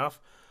 funnily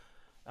enough.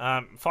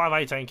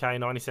 518k,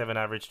 97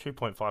 average,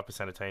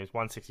 2.5% of teams,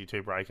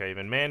 162 break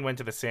even. Man went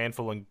to the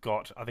Sandful and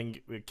got, I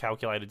think,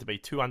 calculated to be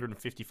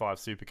 255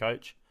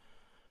 Supercoach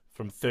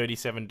from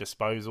 37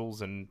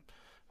 disposals and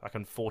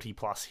fucking 40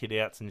 plus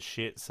hitouts and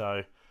shit.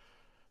 So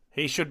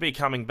he should be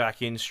coming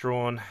back in,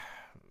 Strawn.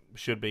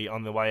 Should be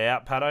on the way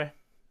out, Patto.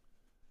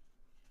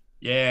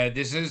 Yeah,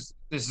 this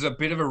is a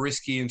bit of a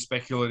risky and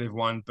speculative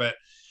one, but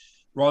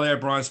Riley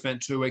O'Brien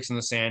spent 2 weeks in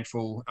the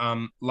Sandful.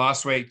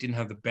 Last week didn't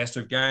have the best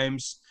of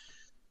games.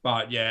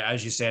 But yeah,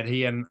 as you said,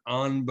 he had an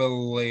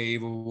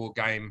unbelievable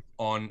game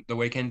on the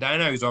weekend.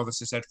 Dano, who's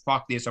obviously said,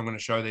 fuck this, I'm going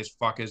to show these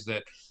fuckers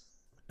that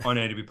I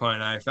need to be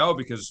playing AFL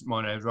because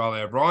my name's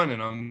Riley O'Brien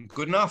and I'm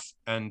good enough.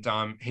 And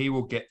he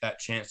will get that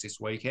chance this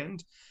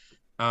weekend.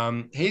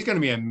 He's going to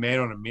be a man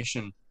on a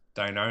mission,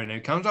 Dano, and he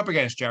comes up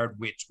against Jared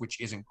Witch,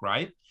 which isn't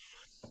great.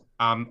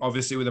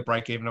 Obviously, with a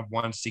break-even of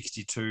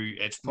 162,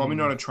 it's probably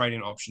not a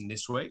trading option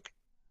this week.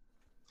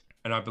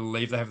 And I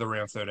believe they have the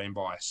round 13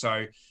 bye.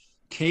 So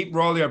keep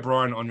Riley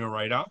O'Brien on your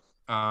radar.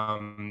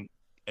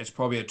 It's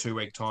probably a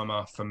 2-week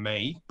timer for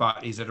me,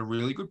 but he's at a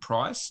really good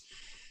price.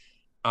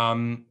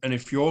 And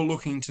if you're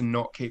looking to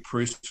not keep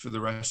Bruce for the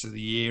rest of the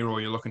year,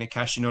 or you're looking to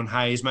cash in on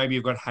Hayes, maybe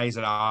you've got Hayes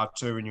at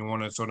R2 and you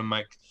want to sort of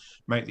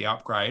make the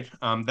upgrade,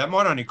 that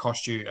might only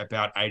cost you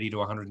about 80 to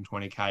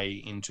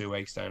 120k in 2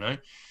 weeks, don't know?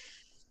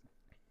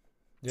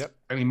 Yep.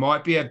 And he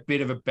might be a bit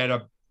of a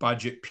better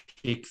budget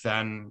pick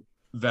than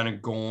a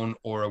Gawn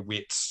or a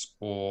Witts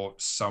or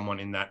someone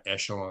in that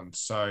echelon.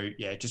 So,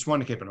 yeah, just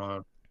want to keep an eye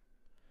on.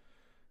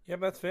 Yeah,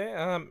 that's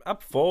fair.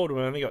 Up forward,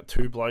 we've only got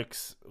 2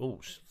 blokes. Oh,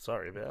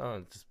 sorry about that. I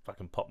just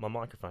fucking popped my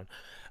microphone.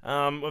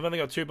 We've only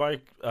got 2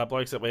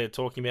 blokes that we're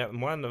talking about,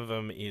 and one of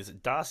them is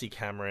Darcy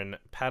Cameron,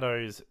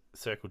 Patto's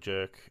circle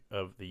jerk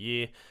of the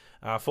year.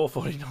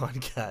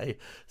 449k,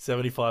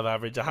 75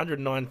 average,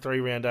 193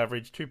 round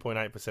average,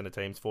 2.8% of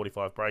teams,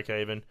 45 break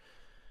even.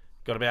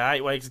 Got about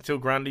 8 weeks until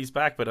Grundy's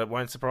back, but it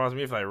won't surprise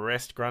me if they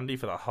rest Grundy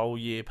for the whole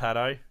year,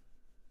 Patto.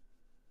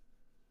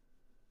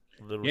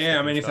 Yeah,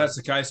 I mean, if that's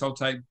the case, I'll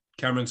take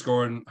Cameron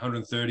scoring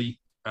 130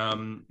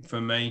 for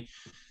me.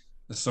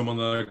 There's someone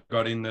that I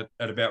got in at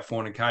about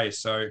 400k.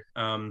 So,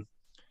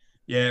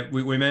 yeah,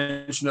 we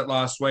mentioned it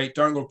last week.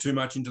 Don't look too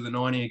much into the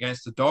 90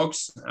 against the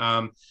Dogs.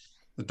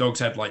 The Dogs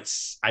had like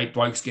 8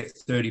 blokes get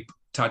 30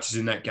 touches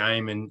in that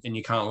game, and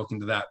you can't look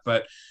into that.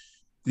 But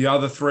the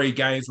other 3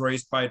 games where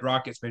he's played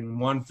ruck, it's been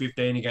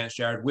 115 against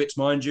Jared Witts,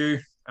 mind you.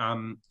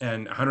 and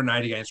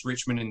 180 against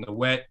Richmond in the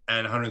wet,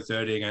 and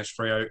 130 against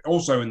Freo,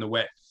 also in the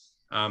wet.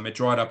 It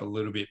dried up a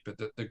little bit, but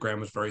the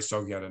ground was very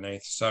soggy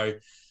underneath. So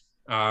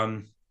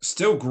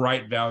still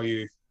great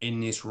value in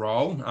this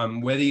role.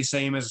 Whether you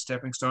see him as a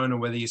stepping stone or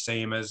whether you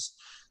see him as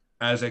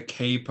a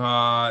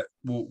keeper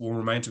will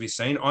remain to be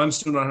seen. I'm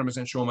still not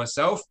 100% sure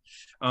myself.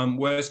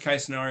 Worst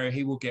case scenario,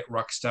 he will get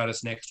ruck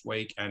status next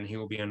week, and he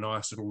will be a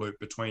nice little loop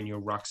between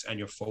your rucks and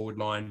your forward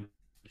line.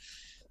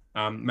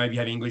 Maybe you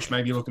have English.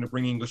 Maybe you're looking to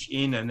bring English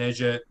in, and there's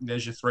your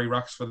 3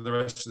 rucks for the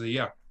rest of the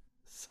year.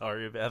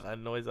 Sorry about that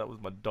noise. That was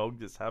my dog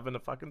just having a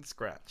fucking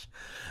scratch.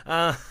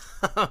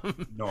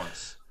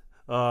 Nice.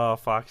 Oh,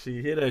 fuck.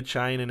 She hit her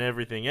chain and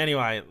everything.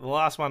 Anyway, the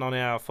last one on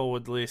our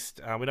forward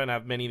list, we don't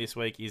have many this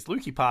week, is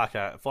Lukey Parker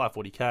at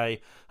 540k,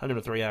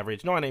 103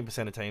 average,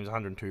 19% of teams,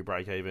 102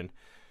 break even.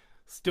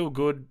 Still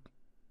good.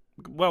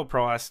 Well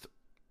priced.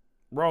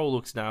 Role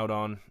looks nailed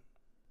on.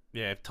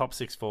 Yeah, top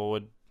 6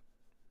 forward.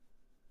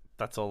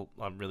 That's all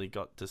I've really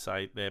got to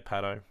say there,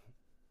 Patto.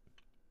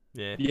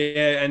 Yeah.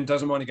 Yeah, and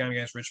doesn't mind a game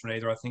against Richmond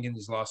either. I think in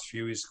his last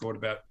few, he's scored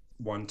about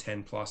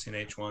 110 plus in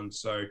each one.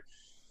 So,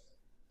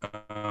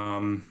 I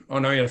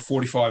know he had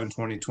 45 in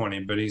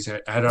 2020, but he's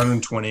had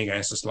 120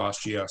 against us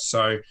last year.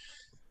 So,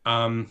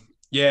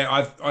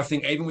 yeah, I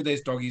think even with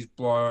these doggies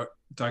coming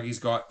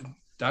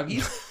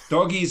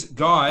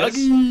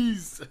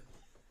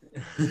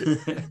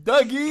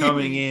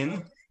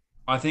in,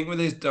 I think with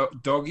these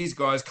doggies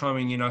guys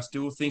coming in, I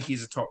still think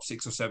he's a top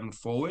 6 or 7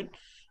 forward.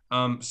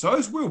 So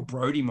is Will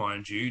Brodie,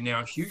 mind you.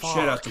 Now, huge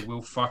shout out to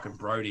Will fucking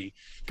Brodie.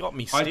 Got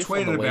me I stiff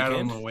tweeted on the about it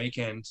on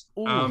weekend.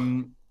 the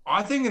weekend. Ooh.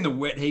 I think in the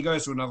wet, he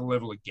goes to another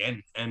level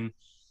again. And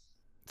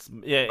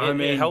Yeah,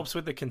 it helps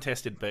with the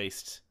contested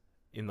beast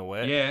in the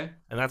wet. yeah,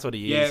 And that's what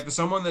he yeah, is. for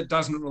someone that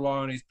doesn't rely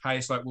on his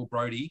pace like Will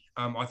Brodie,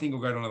 I think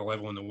he'll go to another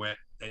level in the wet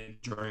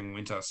during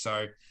winter.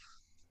 So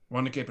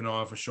one to keep an eye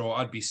on for sure.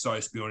 I'd be so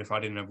spewing if I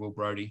didn't have Will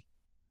Brodie.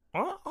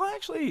 I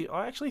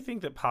actually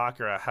think that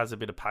Parker has a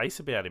bit of pace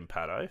about him,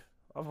 Patto.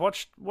 I've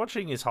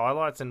watching his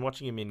highlights and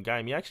watching him in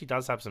game. He actually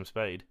does have some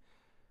speed.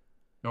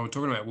 No, we're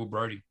talking about Will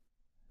Brodie.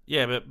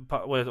 Yeah,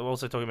 but we're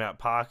also talking about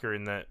Parker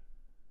in that,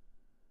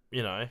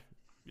 you know,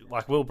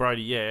 like Will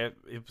Brodie, yeah,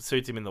 it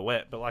suits him in the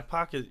wet. But like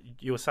Parker,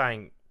 you were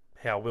saying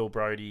how Will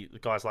Brodie,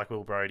 guys like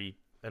Will Brodie,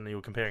 and you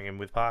were comparing him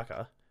with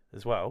Parker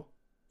as well.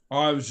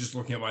 I was just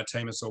looking at my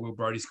team and saw Will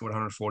Brodie scored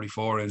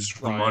 144, and it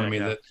just reminded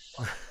me okay.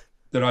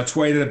 that I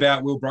tweeted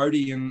about Will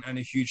Brodie and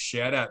a huge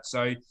shout out.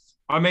 So,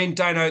 I mean,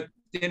 Dano, at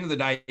the end of the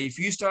day, if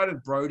you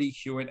started Brodie,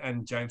 Hewitt,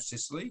 and James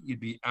Sicily, you'd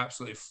be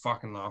absolutely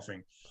fucking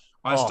laughing.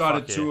 I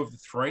started two of the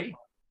three,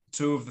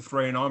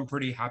 and I'm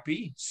pretty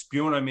happy.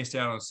 Spewing, I missed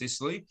out on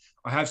Sicily.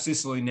 I have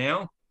Sicily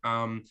now.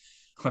 I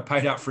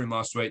paid up for him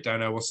last week. Don't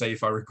know. We'll see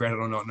if I regret it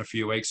or not in a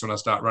few weeks when I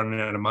start running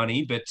out of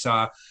money. But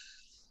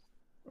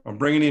I'm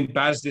bringing in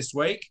Baz this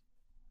week,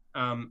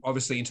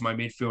 obviously into my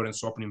midfield and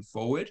swapping him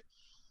forward.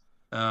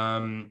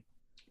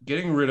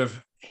 Getting rid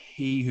of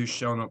he who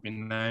shall not be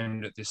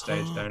named at this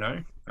stage, don't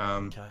know.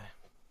 Okay.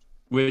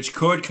 Which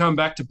could come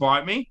back to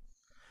bite me.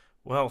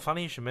 Well,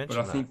 funny you should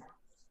mention that.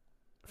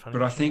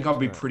 I think I'll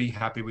be pretty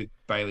happy with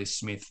Bailey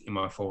Smith in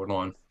my forward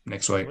line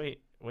next week.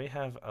 We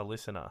have a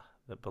listener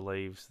that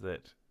believes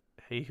that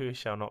he who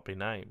shall not be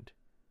named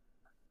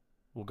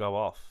will go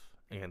off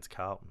against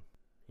Carlton.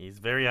 He's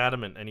very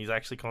adamant, and he's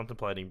actually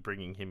contemplating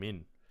bringing him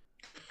in.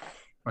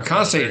 I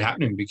can't see it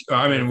happening.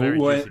 I mean,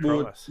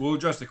 we'll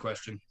address the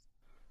question.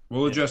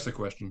 We'll address the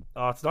question.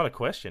 Oh, it's not a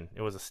question.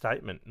 It was a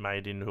statement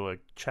made into a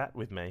chat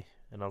with me,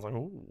 and I was like,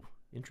 "Ooh,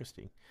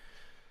 interesting."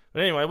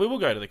 But anyway, we will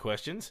go to the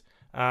questions.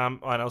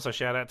 And also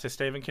shout out to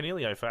Stephen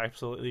Canelio for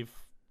absolutely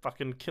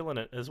fucking killing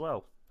it as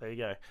well. There you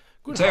go.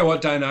 Good. Tell you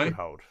what, Dano. Good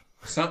hold.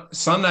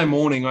 Sunday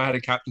morning, I had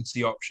a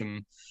captaincy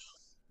option.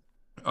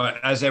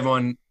 As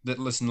everyone that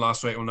listened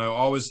last week will know,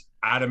 I was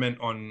adamant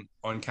on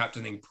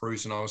captaining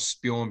Bruce, and I was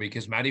spewing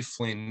because Matty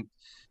Flynn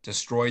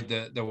destroyed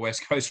the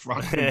West Coast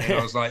run. And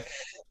I was like,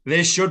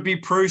 there should be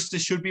Bruce.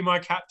 This should be my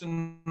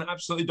captain,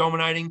 absolutely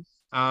dominating.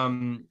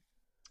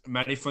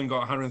 Matty Flynn got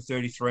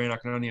 133, and I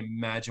can only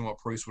imagine what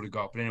Bruce would have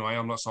got. But anyway,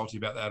 I'm not salty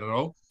about that at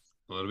all.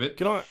 A little bit.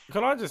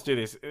 Can I just do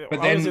this?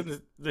 I was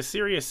in the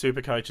Serious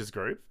Super Coaches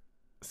group.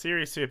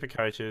 Serious Super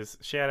Coaches,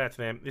 shout out to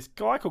them. This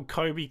guy called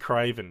Kobe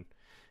Craven.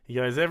 He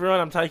goes,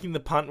 everyone, I'm taking the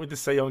punt with the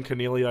C on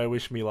Canelio.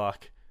 Wish me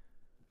luck.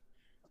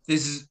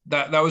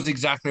 That was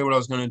exactly what I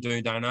was going to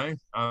do, Dano.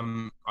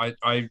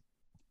 I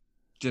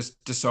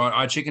just decided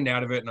I chickened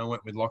out of it, and I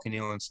went with Lockie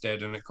Neal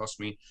instead, and it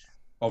cost me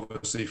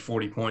obviously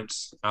 40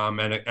 points and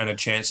a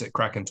chance at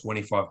cracking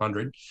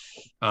 2,500.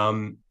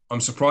 I'm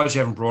surprised you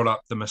haven't brought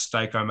up the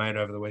mistake I made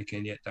over the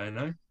weekend yet,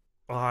 Dano.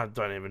 Oh, I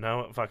don't even know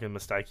what fucking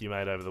mistake you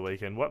made over the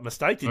weekend. What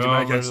mistake did you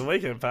make over the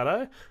weekend,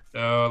 Patto?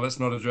 Let's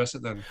not address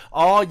it then.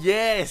 Oh,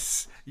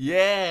 yes.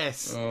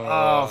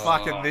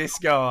 Fucking this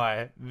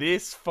guy.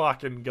 This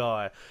fucking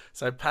guy.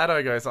 So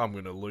Patto goes, I'm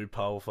going to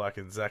loophole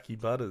fucking Zachy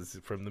Butters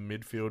from the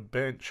midfield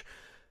bench.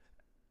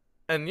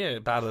 And yeah,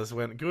 Butters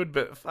went good,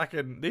 but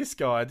fucking this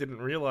guy didn't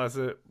realise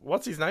that,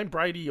 what's his name?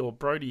 Brady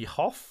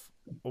Hoff?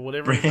 or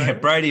whatever his name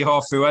is. Brady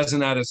Hoff, who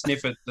hasn't had a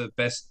sniff at the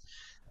best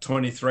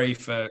 23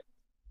 for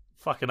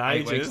Fucking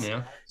 8 weeks ages. now.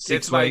 Gets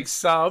 6 made weeks.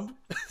 sub,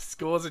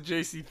 scores a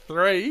juicy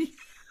 3.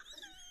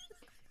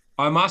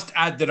 I must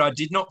add that I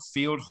did not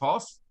field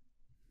Hoff.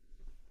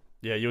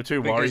 Yeah, you were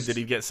too worried that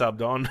he'd get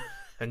subbed on.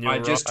 And I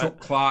just took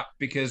Clark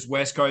because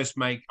West Coast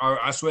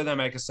I swear they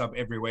make a sub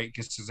every week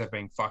just because they've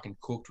been fucking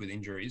cooked with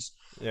injuries.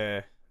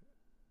 Yeah.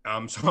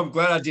 So I'm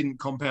glad I didn't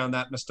compound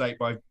that mistake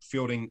by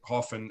fielding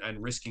Hoff and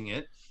risking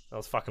it. That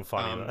was fucking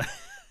funny, though.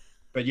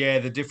 But yeah,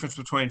 the difference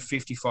between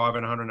 55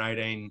 and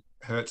 118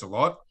 hurts a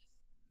lot.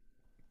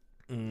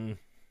 It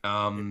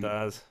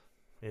does.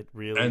 It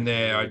really, and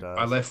there, really does.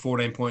 I left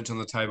 14 points on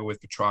the table with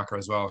Petrarca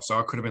as well. So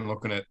I could have been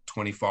looking at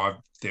 25,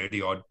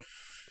 30 odd,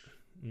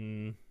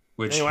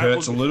 which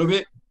hurts a little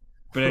bit.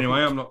 But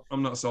anyway,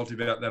 I'm not salty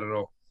about that at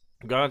all.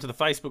 Going to the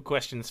Facebook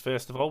questions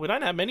first of all. We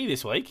don't have many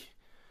this week.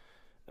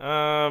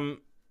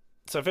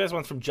 So first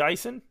one's from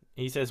Jason.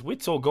 He says,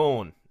 "Wits or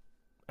gone?"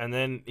 And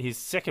then his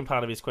second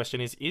part of his question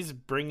is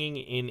bringing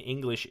in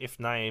English, if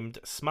named,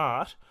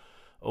 smart,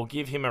 or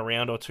give him a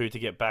round or two to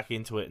get back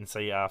into it and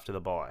see after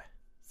the bye?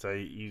 So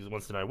he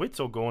wants to know wits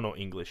or gone or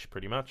English,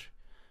 pretty much.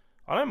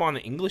 I don't mind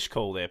the English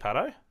call there,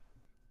 Patto.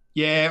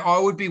 Yeah, I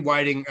would be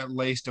waiting at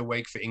least a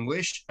week for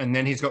English, and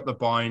then he's got the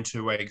bye in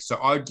 2 weeks. So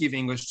I'd give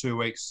English 2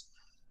 weeks.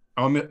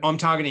 I'm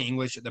targeting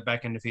English at the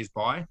back end of his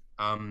bye,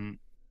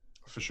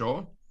 for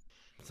sure.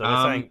 So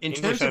they're saying in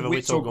English terms of over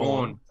wits or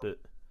gone, but...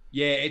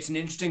 yeah, it's an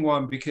interesting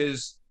one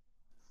because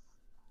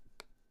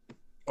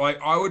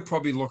I would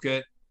probably look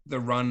at the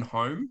run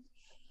home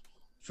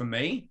for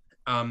me.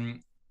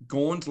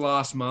 Gawn's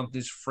last month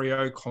is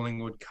Freo,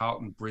 Collingwood,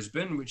 Carlton,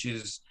 Brisbane, which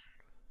is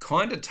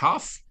kind of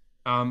tough.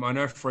 I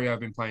know Freo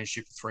have been playing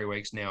shit for 3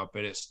 weeks now,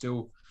 but it's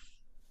still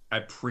a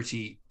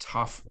pretty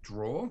tough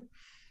draw.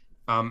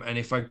 And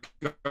if I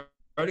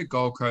go to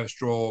Gold Coast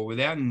draw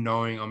without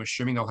knowing, I'm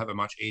assuming they'll have a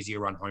much easier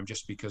run home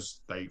just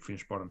because they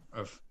finished bottom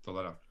of the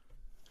ladder.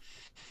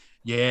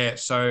 Yeah,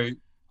 so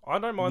I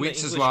don't mind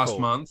Wits' the last call.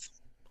 month.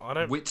 I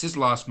don't. Wits'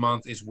 last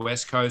month is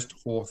West Coast,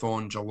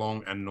 Hawthorn,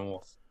 Geelong, and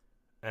North.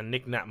 And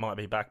Nick Nat might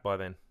be back by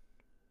then.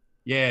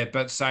 Yeah,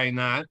 but saying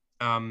that,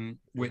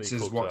 Wits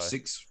is cooked, what, though.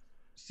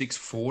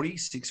 640,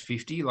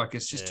 650? Like,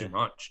 it's just too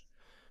much.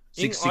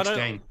 I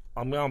 616.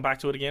 I'm going back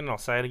to it again, and I'll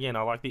say it again.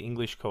 I like the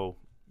English call.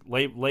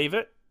 Leave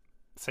it,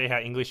 see how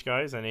English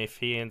goes, and if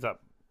he ends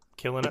up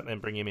killing it, then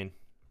bring him in.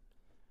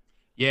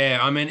 Yeah,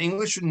 I mean,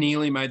 English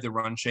nearly made the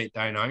run sheet,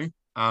 Dano.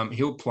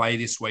 He'll play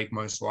this week,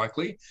 most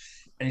likely.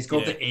 And he's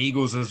got the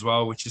Eagles as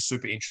well, which is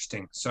super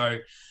interesting. So,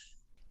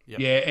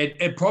 yeah,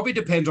 it probably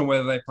depends on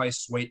whether they play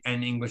Sweet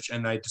and English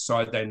and they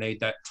decide they need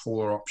that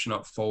taller option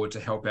up forward to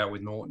help out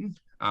with Norton.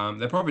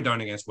 They probably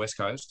don't against West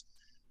Coast.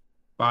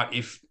 But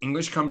if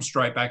English comes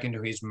straight back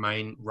into his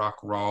main ruck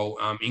role,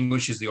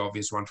 English is the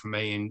obvious one for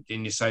me,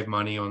 and you save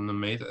money on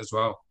them as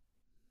well.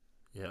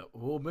 Yeah,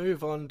 we'll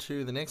move on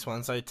to the next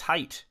one. So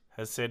Tate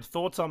has said,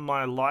 thoughts on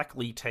my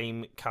likely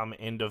team come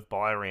end of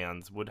bye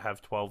rounds, would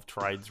have 12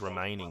 trades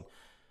remaining.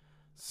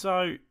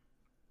 So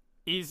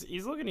he's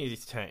looking at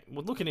his team.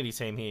 Well, looking at his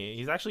team here,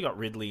 he's actually got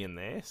Ridley in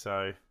there.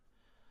 So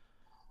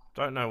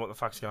don't know what the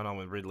fuck's going on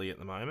with Ridley at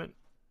the moment.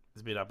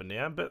 It's a bit up and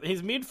down. But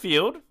his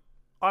midfield,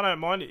 I don't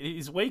mind.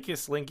 His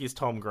weakest link is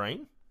Tom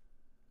Green.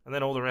 And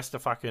then all the rest are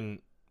fucking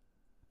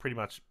pretty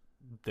much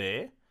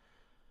there.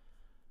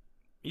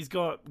 He's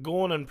got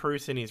Gawn and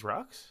Bruce in his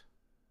rucks.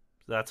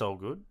 So that's all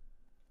good.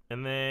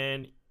 And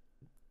then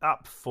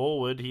up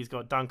forward, he's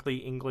got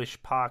Dunkley,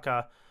 English,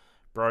 Parker,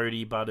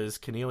 Brody, Butters,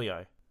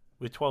 Canelio.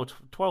 With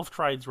 12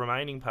 trades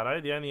remaining,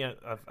 Patto. The only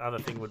other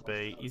thing would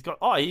be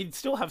he'd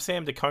still have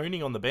Sam De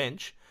Koning on the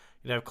bench.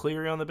 He'd have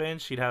Cleary on the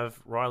bench. He'd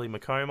have Riley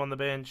McComb on the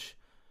bench.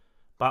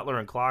 Butler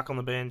and Clark on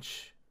the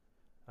bench.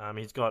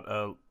 He's got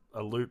a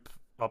loop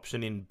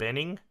option in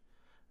Benning.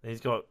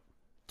 He's got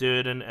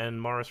Durden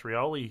and Morris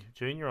Rioli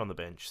Jr. on the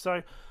bench.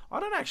 So I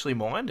don't actually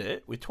mind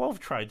it. With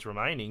 12 trades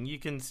remaining, you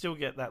can still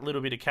get that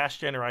little bit of cash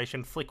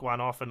generation, flick one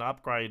off and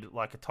upgrade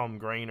like a Tom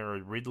Green or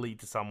a Ridley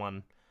to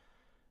someone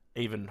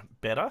even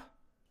better.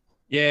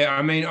 Yeah,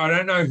 I mean, I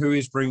don't know who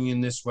is bringing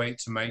in this week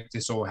to make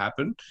this all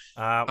happen.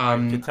 I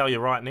can tell you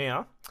right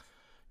now,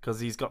 because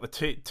he's got the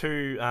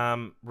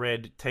two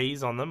red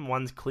T's on them.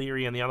 One's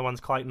Cleary and the other one's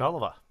Clayton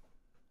Oliver.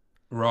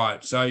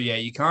 Right. So, yeah,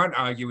 you can't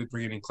argue with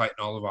bringing in Clayton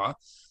Oliver.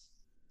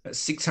 At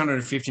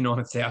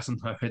 659,000,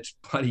 though, it's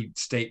a bloody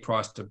steep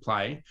price to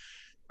play.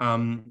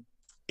 In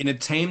a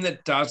team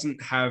that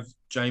doesn't have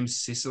James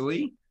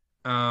Sicily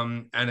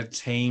and a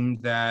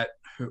team that...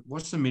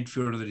 What's the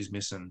midfielder that he's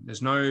missing?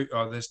 There's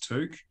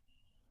Tuke.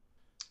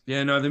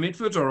 Yeah, no, the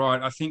midfield's all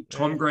right. I think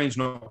Tom Green's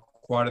not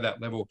quite at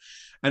that level.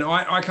 And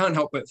I can't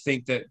help but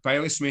think that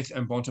Bailey Smith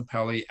and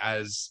Bontempelli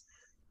as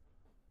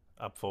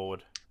up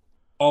forward,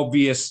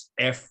 obvious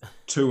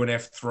F2 and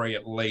F3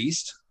 at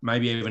least,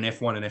 maybe even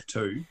F1 and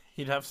F2.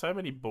 You'd have so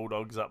many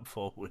Bulldogs up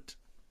forward.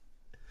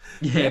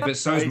 Yeah, but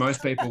so's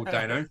most people,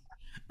 Dano.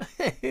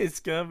 It's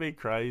going to be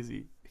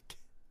crazy.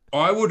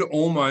 I would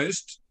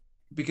almost,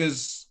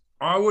 because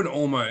I would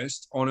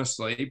almost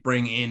honestly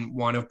bring in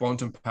one of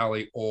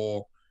Bontempelli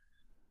or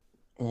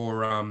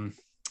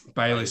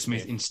Bailey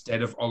Smith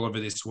instead of Oliver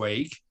this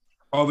week.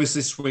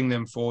 Obviously, swing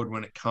them forward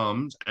when it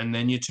comes, and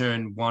then you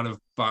turn one of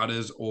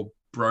Butters or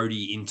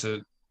Brody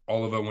into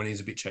Oliver when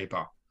he's a bit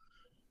cheaper.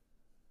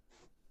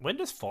 When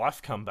does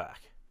Fife come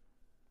back?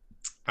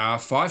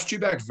 Fife's due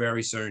back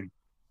very soon.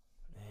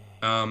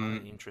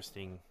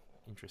 Interesting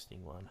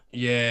one.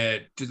 Yeah.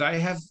 Do they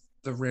have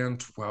the round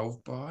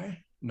 12 bye?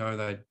 No,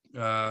 they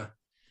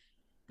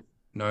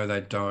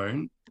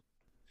don't.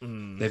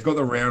 They've got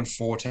the round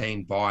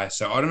 14 bye.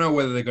 So I don't know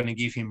whether they're going to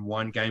give him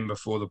one game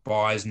before the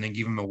buys and then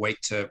give him a week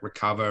to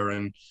recover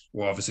and,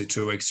 well, obviously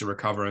 2 weeks to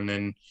recover and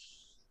then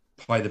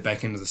play the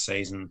back end of the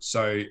season.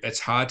 So it's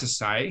hard to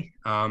say.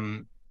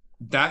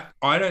 That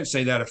I don't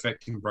see that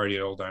affecting Brody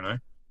at all, don't I?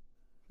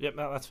 Yep,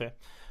 no, that's fair.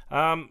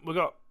 We've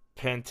got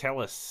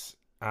Pantelis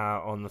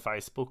on the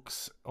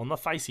Facebooks, on the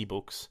Facey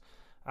books.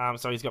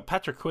 So he's got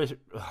Patrick Cripps,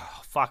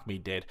 fuck me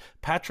dead.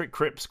 Patrick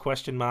Cripps, ?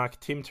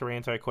 Tim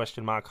Taranto, ?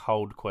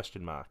 Hold, ?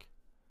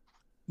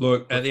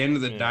 Look, at the end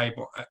of the day,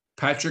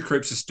 Patrick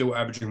Cripps is still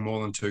averaging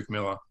more than Tuke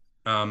Miller.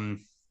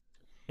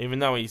 Even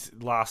though his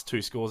last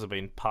 2 scores have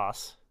been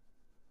pass.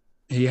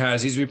 He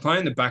has. He's been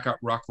playing the backup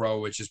ruck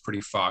role, which is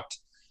pretty fucked.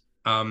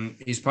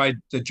 He's played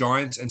the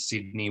Giants and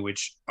Sydney,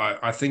 which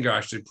I think are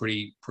actually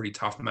pretty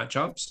tough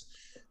matchups.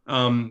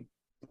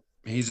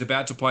 He's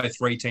about to play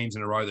 3 teams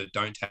in a row that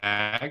don't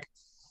tag.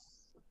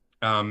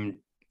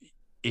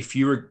 If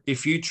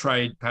you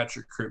trade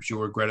Patrick Cripps,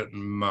 you'll regret it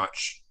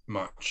much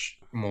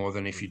more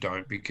than if you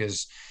don't,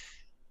 because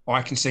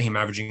I can see him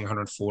averaging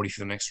 140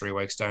 for the next 3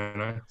 weeks,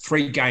 don't I?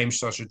 3 games,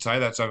 so I should say.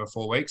 That's over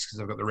 4 weeks because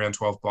I've got the round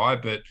 12 bye.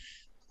 But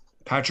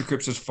Patrick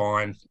Cripps is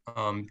fine.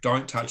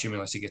 Don't touch him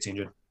unless he gets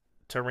injured.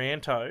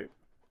 Taranto,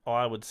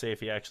 I would see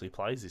if he actually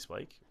plays this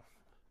week.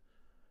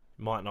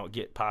 Might not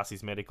get past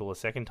his medical a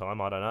second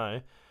time, I don't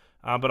know.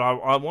 But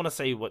I want to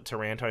see what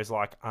Taranto's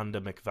like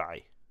under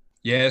McVeigh.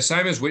 Yeah,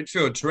 same as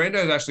Whitfield.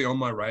 Taranto's actually on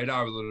my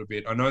radar a little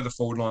bit. I know the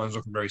forward line's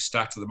looking very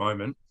stacked at the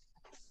moment.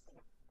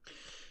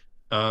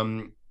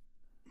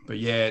 But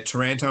yeah,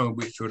 Taranto and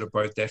Whitfield are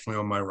both definitely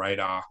on my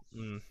radar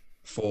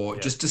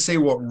just to see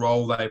what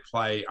role they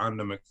play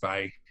under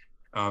McVeigh.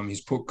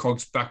 He's put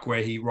Cogs back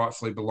where he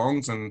rightfully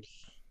belongs and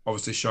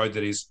obviously showed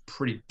that he's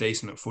pretty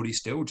decent at footy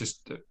still.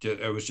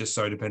 It was just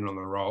so dependent on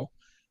the role.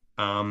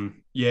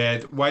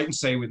 Wait and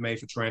see with me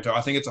for Taranto. I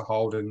think it's a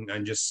hold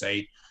and just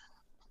see.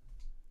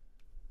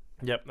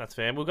 Yep, that's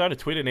fair. We'll go to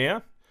Twitter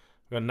now.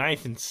 We've got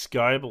Nathan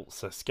Scoble,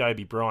 so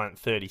Scobie Bryant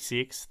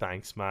 36.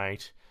 Thanks,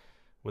 mate.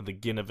 With the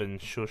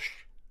Ginnivan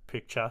Shush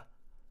picture.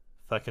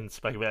 Fucking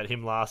spoke about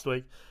him last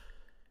week.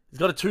 He's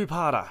got a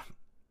 2-parter.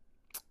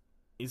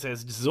 He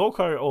says,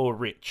 Zorko or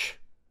Rich?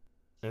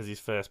 As his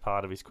first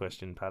part of his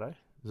question, Patto.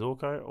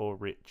 Zorko or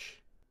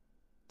Rich?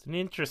 It's an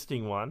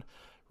interesting one.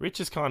 Rich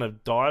has kind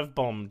of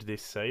dive-bombed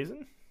this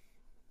season.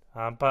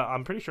 But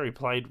I'm pretty sure he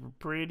played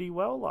pretty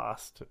well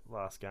last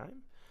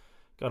game.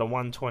 Got a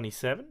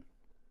 127.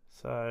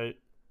 And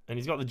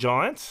he's got the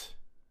Giants.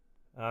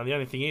 The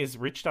only thing is,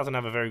 Rich doesn't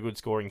have a very good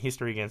scoring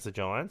history against the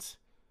Giants.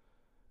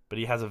 But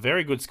he has a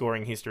very good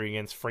scoring history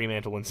against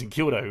Fremantle and St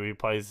Kilda, who he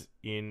plays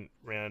in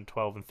round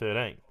 12 and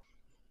 13.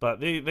 But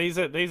these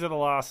are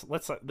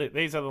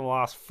the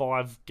last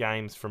 5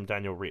 games from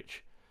Daniel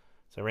Rich.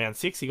 So round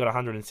 6 he got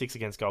 106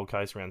 against Gold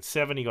Coast. Round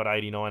 7 he got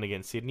 89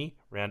 against Sydney.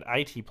 Round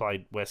 8 he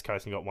played West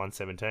Coast and got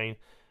 117.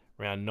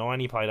 Round 9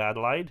 he played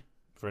Adelaide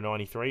for a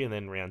 93, and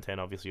then round 10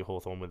 obviously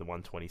Hawthorn with a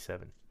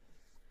 127.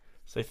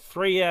 So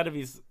 3 out of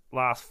his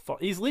last 5,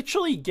 he's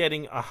literally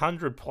getting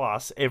 100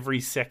 plus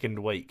every second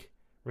week.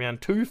 Round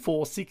 2,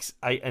 4, 6,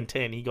 8, and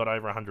 10 he got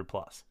over 100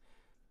 plus.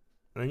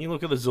 And then you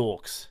look at the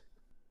Zorks.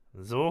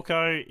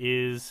 Zorko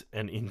is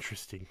an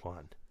interesting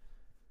one.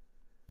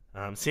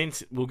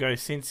 Since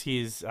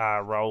his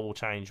role will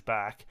change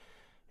back,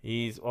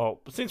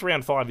 since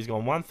round 5 he's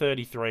gone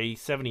 133,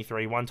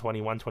 73,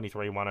 120,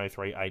 123,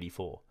 103,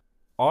 84.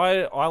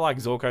 I like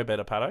Zorko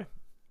better, Patto.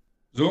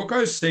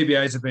 Zorko's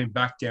CBAs have been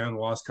back down the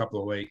last couple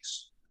of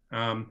weeks.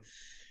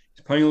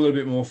 He's playing a little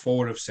bit more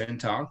forward of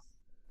centre,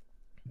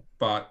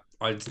 but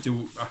I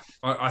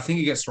think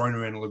he gets thrown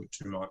around a little bit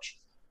too much.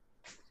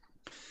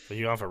 So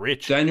you're going for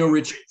Rich? Daniel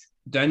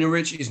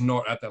Rich is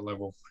not at that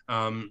level.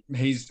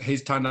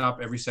 He's turned up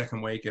every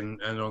second week,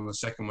 and on the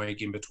second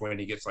week in between,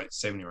 he gets like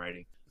 70 or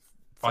 80.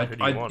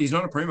 He's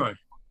not a primo.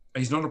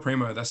 He's not a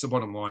primo. That's the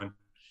bottom line.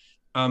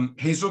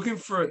 He's looking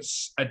for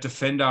a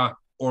defender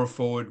or a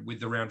forward with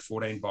the round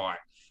 14 bye.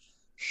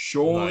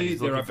 Surely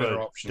there are better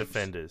options.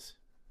 Defenders.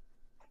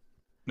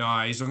 No,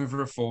 he's looking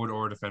for a forward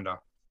or a defender.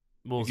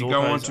 Well,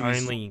 Zorko's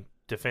only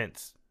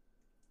defence.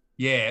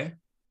 Yeah,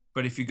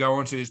 but if you go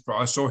onto his,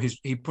 I saw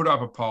he put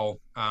up a poll.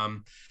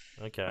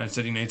 Okay. And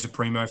said he needs a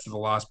primo for the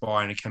last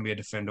buy, and it can be a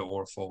defender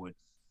or a forward.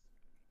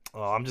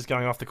 Oh, I'm just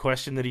going off the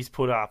question that he's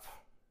put up.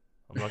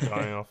 I'm not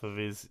going off of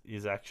his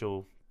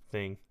actual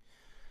thing.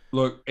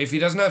 Look, if he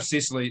doesn't have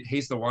Sicily,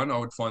 he's the one. I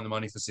would find the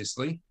money for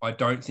Sicily. I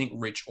don't think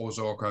Rich or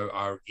Zorko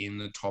are in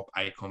the top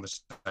 8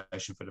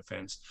 conversation for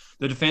defense.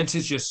 The defense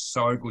is just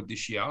so good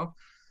this year.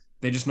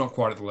 They're just not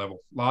quite at the level.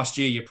 Last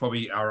year, you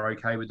probably are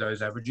okay with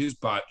those averages,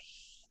 but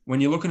when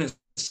you're looking at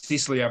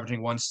Sicily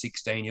averaging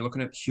 116, you're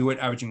looking at Hewitt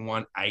averaging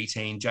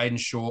 118, Jaden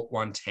Short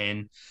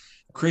 110,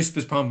 Crisp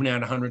is pumping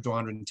out 100 to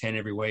 110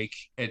 every week.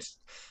 It's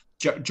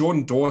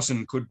Jordan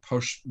Dawson could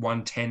push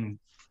 110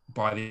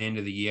 by the end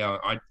of the year.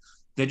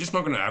 They're just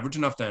not going to average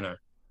enough, Dano.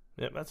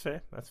 Yeah, that's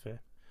fair. That's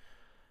fair.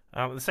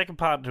 The second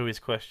part to his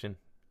question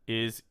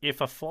is,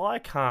 if a fly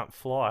can't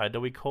fly, do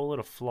we call it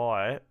a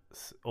fly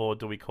or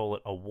do we call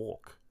it a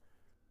walk?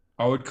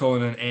 I would call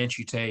it an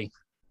amputee.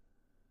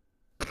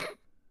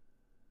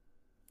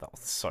 That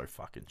was so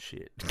fucking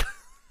shit.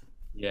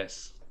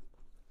 Yes.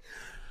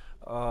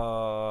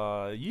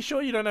 You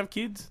sure you don't have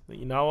kids that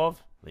you know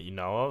of? That you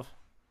know of?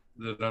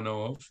 That I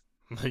know of.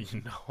 That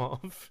you know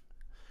of?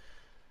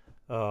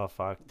 Oh,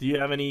 fuck. Do you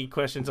have any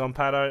questions on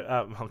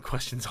Patto?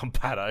 Questions on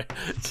Patto.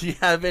 Do you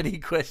have any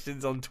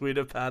questions on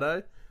Twitter,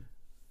 Patto?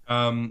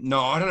 No,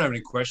 I don't have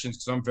any questions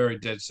because I'm very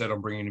dead set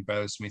on bringing in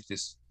Bailey Smith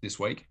this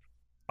week.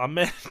 I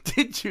mean,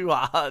 did you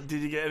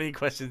get any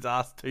questions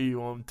asked to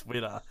you on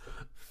Twitter?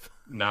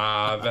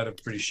 Nah, I've had a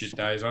pretty shit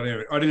days. I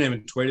didn't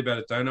even tweet about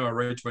it, don't know. I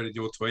retweeted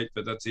your tweet,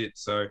 but that's it.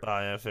 So. Oh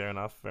yeah, fair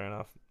enough.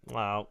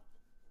 Well,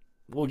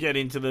 we'll get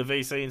into the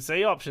VC and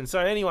C options. So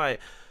anyway,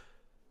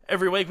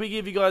 every week we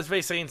give you guys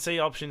VC and C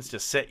options to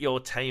set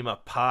your team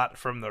apart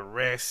from the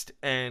rest.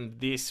 And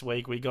this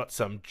week we got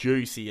some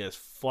juicy as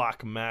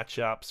fuck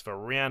matchups for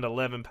round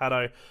 11,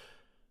 Patto.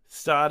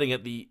 Starting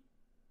at the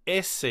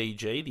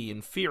SCG, the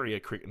inferior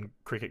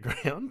cricket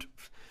ground,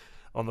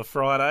 on the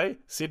Friday,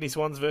 Sydney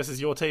Swans versus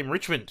your team,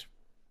 Richmond.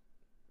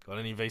 Got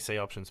any VC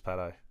options,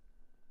 Patto?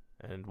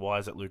 And why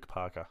is it Luke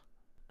Parker?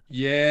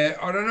 Yeah,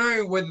 I don't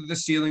know whether the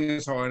ceiling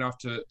is high enough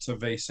to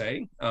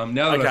VC.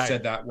 Now that I've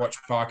said that, watch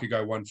Parker go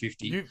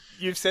 150.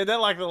 You've said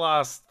that like the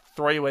last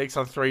 3 weeks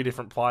on 3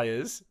 different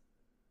players.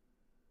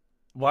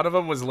 One of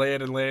them was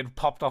Laird, and Laird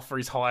popped off for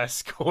his highest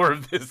score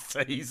of this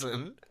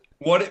season.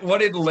 What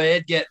did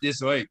Laird get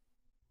this week?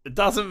 It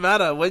doesn't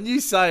matter. When you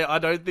say, I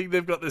don't think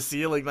they've got the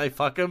ceiling, they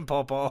fucking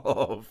pop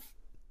off.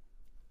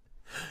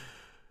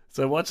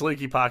 So watch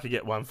Lukey Parker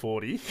get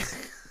 140.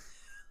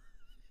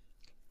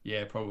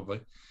 Yeah,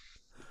 probably.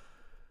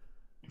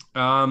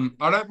 I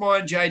don't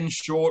mind Jaden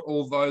Short,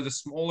 although the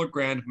smaller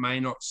ground may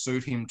not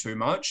suit him too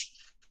much.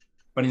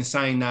 But in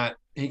saying that,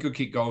 he could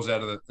kick goals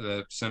out of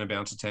the centre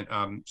bounce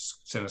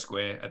centre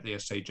square at the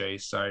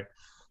SCG. So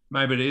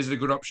maybe it is a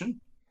good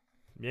option.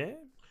 Yeah.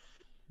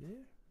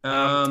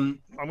 I'm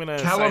gonna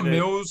Callum say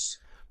Mills.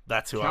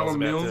 That's who I was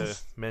about to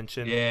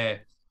mention. Yeah.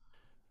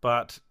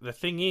 But the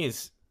thing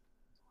is,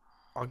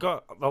 I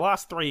got the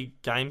last 3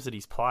 games that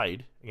he's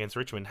played against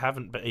Richmond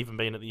haven't even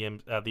been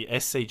at the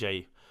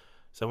SCG.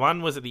 So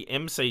one was at the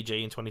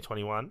MCG in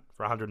 2021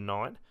 for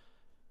 109.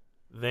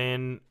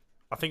 Then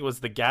I think it was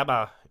the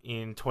Gabba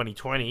in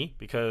 2020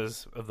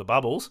 because of the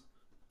bubbles,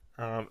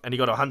 and he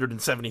got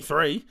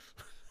 173.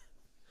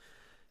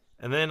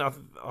 And then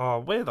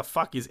where the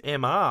fuck is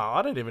MR?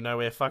 I don't even know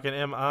where fucking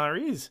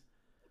MR is.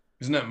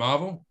 Isn't that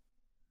Marvel?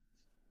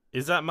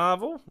 Is that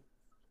Marvel?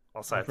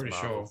 I'll say I'm it's pretty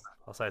Marvel. sure.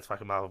 I'll say it's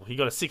fucking Marvel. He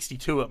got a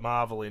 62 at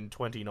Marvel in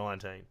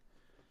 2019.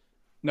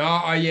 No,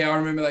 I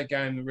remember that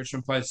game that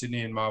Richmond played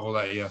Sydney and Marvel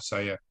that year. So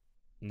yeah.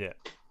 Yeah.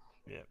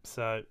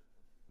 So,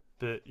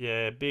 but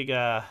yeah, big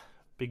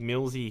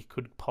Millsy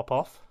could pop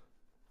off.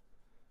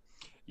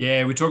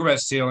 Yeah, we talk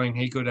about ceiling.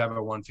 He could have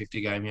a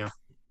 150 game here.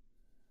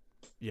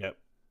 Yep.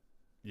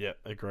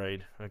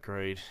 Agreed.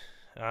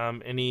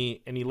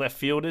 Any left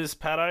fielders,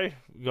 Patto?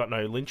 You got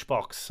no Lynch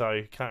box,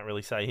 so can't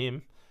really say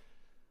him.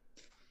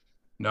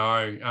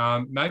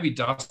 No, maybe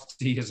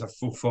Dusty as a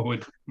full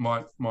forward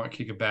might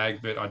kick a bag,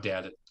 but I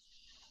doubt it.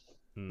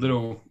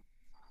 Little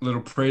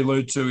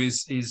prelude to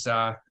his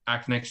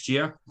act next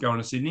year going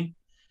to Sydney.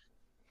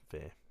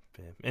 Fair.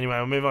 Anyway,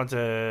 we'll move on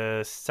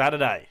to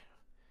Saturday.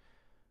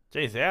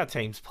 Jeez, our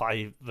teams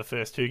play the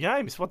first 2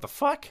 games. What the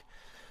fuck?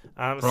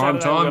 Prime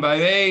time,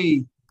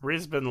 baby.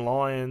 Brisbane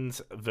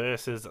Lions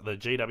versus the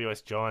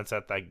GWS Giants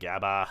at the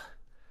Gabba.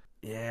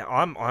 Yeah,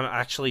 I'm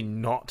actually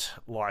not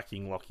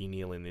liking Lachie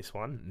Neale in this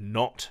one.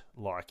 Not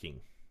liking.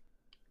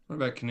 What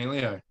about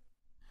Canelio?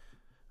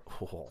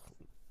 Oh.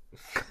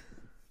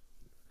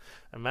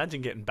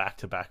 Imagine getting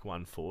back-to-back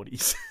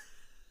 140s.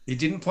 He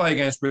didn't play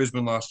against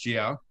Brisbane last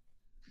year.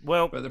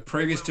 Well, but the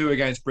previous 2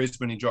 against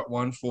Brisbane, he dropped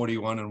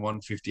 141 and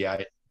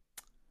 158.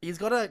 He's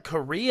got a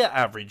career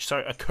average.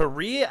 So a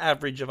career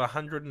average of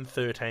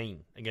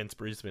 113 against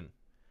Brisbane.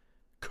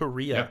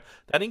 Career. Yep.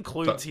 That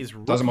includes his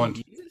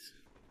rookie years.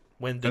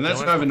 And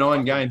that's over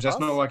 9 games. That's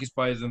not like he's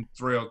played them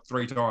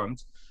three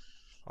times.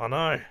 I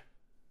know.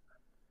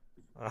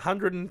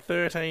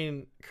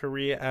 113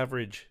 career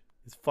average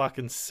is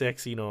fucking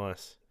sexy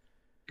nice.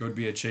 Could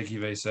be a cheeky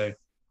VC.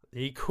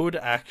 He could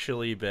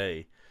actually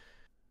be.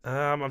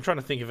 I'm trying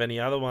to think of any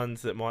other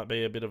ones that might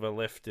be a bit of a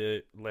left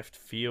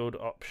field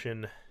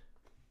option.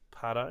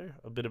 Patto,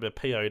 a bit of a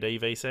POD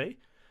VC.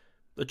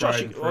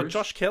 Braden Cruz.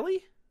 Josh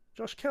Kelly?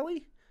 Josh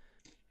Kelly?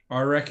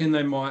 I reckon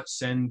they might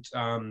send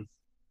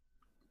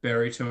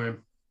Berry to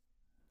him.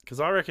 Because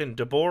I reckon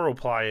De Boer will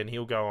play and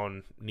he'll go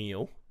on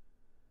Neil.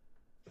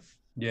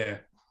 Yeah.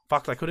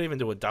 Fuck, they could even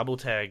do a double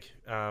tag.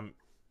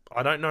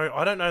 I don't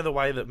know the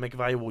way that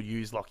McVeigh will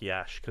use Lockie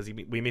Ash because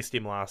we missed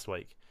him last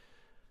week.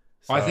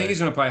 So, I think he's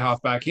going to play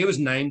halfback. He was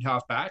named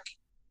halfback.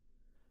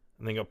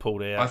 And then got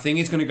pulled out. I think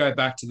he's going to go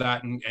back to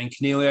that, and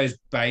Cornelio's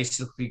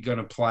basically going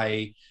to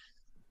play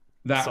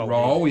that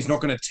role. He's not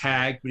going to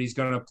tag, but he's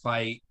going to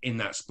play in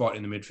that spot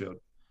in the midfield.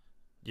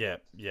 Yeah.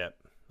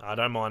 I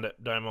don't mind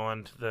it. Don't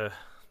mind the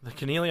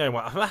Cornelio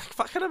one. I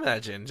fucking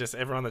imagine just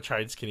everyone that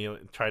traded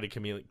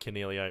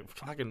Cornelio,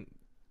 fucking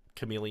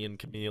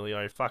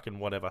Cornelio, fucking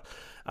whatever.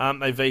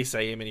 They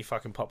VC him and he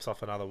fucking pops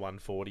off another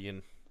 140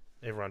 and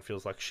everyone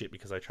feels like shit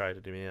because they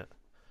traded him out.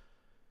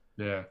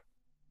 Yeah.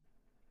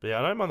 But yeah,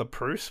 I don't mind the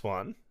Bruce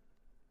one.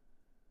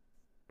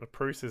 The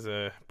Prussy's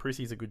a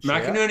good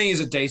shout. McInerney is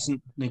a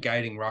decent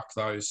negating ruck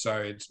though, so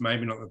it's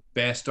maybe not the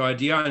best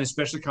idea, and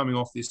especially coming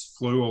off this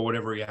flu or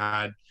whatever he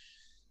had,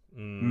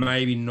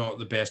 maybe not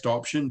the best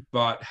option.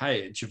 But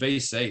hey, it's your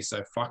VC,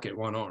 so fuck it,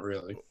 why not?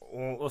 Really.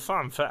 Well, a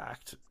fun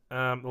fact: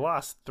 the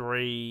last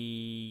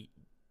 3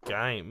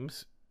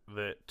 games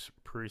that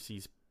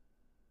Prussy's,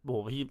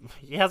 he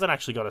hasn't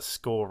actually got a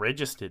score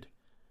registered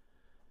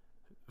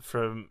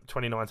from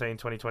 2019,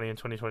 2020, and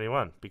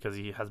 2021 because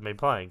he hasn't been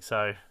playing.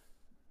 So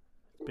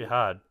it'd be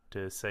hard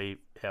to see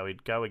how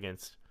he'd go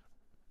against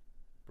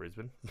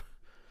Brisbane. It's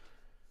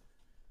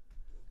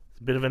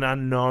a bit of an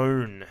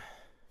unknown.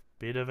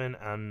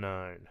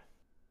 That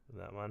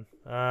one.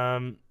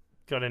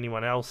 Got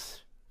anyone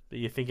else that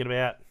you're thinking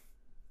about?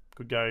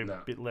 Could go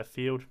a bit left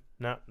field?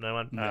 No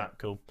one? No.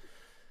 Cool.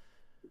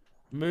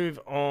 Move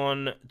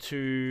on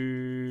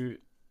to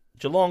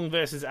Geelong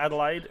versus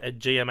Adelaide at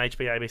GMHB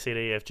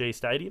ABCDEFG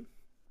Stadium.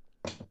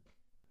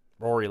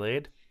 Rory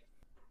Laird.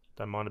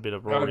 Don't mind a bit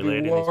of Rory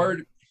Laird in this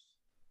one.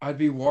 I'd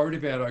be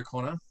worried about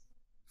O'Connor.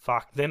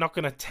 Fuck, they're not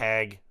going to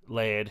tag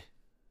Laird.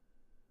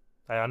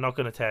 They are not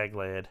going to tag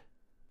Laird.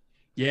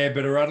 Yeah,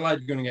 but are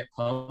Adelaide going to get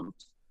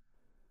pumped?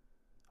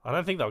 I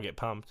don't think they'll get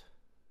pumped.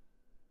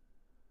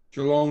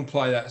 Geelong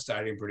play that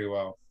stadium pretty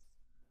well.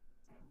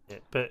 Yeah,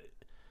 but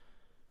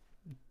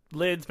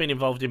Laird's been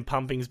involved in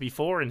pumpings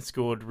before and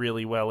scored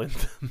really well in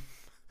them.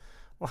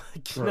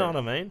 You know what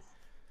I mean?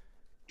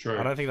 True.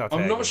 I don't think they'll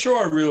tag I'm not him.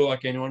 sure I really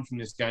like anyone from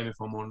this game, if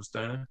I'm honest,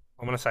 Dano.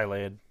 I'm going to say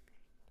Laird.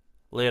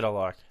 Laird I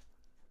like.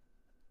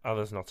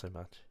 Others not so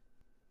much.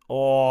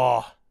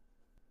 Oh,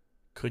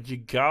 could you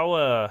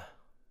go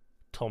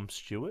Tom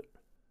Stewart?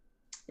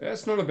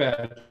 That's not a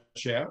bad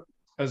shout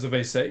as a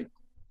VC.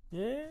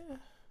 Yeah.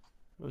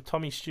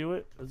 Tommy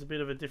Stewart is a bit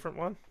of a different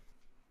one.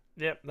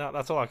 Yep, no,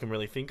 that's all I can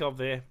really think of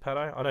there,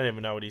 Patto. I don't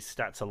even know what his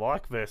stats are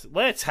like.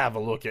 Let's have a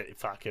look at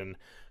fucking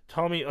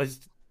Tommy.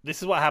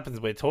 This is what happens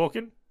when we're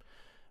talking.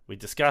 We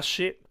discuss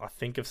shit. I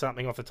think of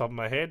something off the top of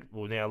my head.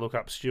 We'll now look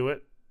up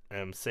Stewart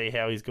and see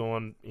how he's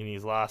gone in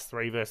his last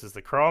 3 versus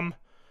the Crom.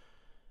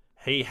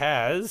 He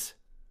has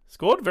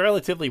scored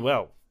relatively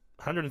well.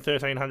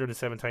 113,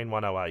 117,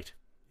 108.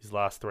 His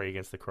last 3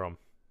 against the Crom.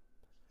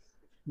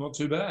 Not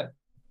too bad.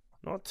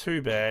 Not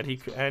too bad.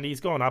 He's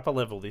gone up a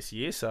level this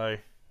year, so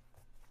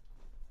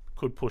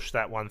could push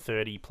that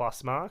 130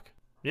 plus mark.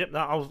 Yep,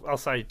 no, I'll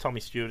say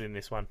Tommy Stewart in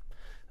this one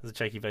as a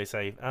cheeky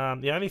VC.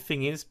 The only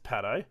thing is,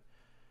 Patto,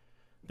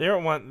 they're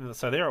at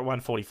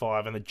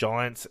 145, and the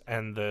Giants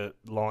and the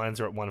Lions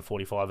are at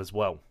 145 as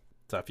well.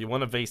 So if you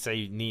want a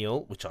VC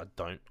Neil, which I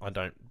don't want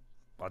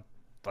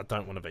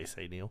a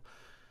VC Neil.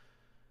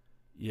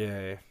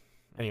 Yeah.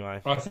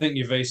 Anyway, I think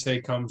your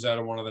VC comes out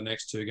of one of the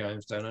next 2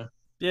 games, Dano.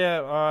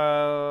 Yeah,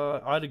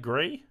 I'd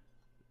agree.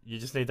 You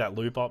just need that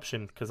loop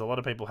option because a lot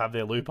of people have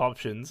their loop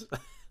options.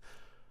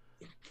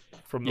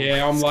 From the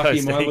I'm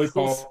West lucky.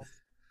 Coast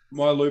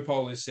My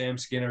loophole is Sam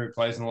Skinner, who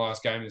plays in the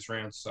last game of this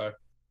round. So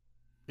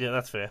yeah,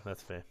 that's fair.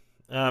 That's fair.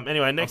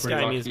 Anyway, next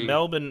game lucky. is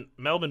Melbourne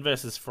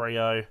versus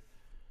Freo.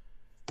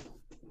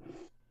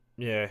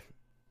 Yeah,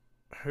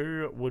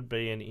 who would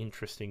be an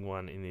interesting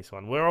one in this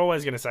one? We're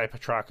always going to say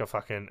Petrarca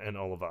and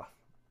Oliver.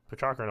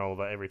 Petrarca and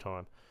Oliver every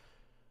time.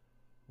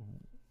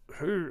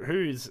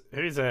 Who's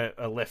a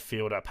left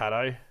fielder,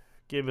 Patto?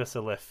 Give us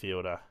a left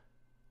fielder.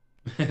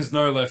 There's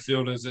no left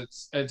fielders.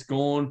 It's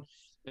gone.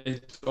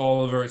 It's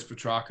Oliver. It's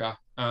Petrarca.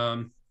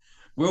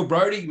 Will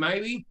Brodie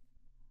maybe?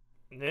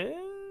 Yeah,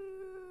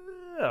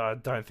 I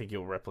don't think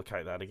he'll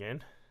replicate that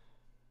again.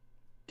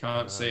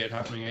 Can't see it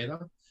happening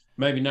either.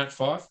 Maybe Nat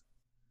 5.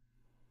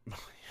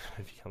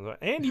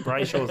 Andy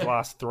Brayshaw's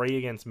last 3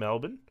 against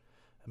Melbourne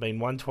have been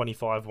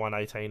 125,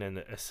 118, and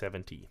a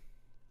 70.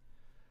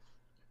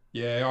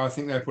 Yeah, I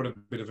think they put a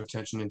bit of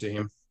attention into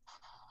him.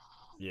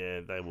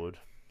 Yeah, they would.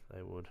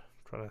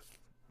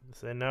 Is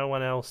there no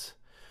one else?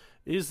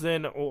 Is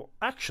there? Or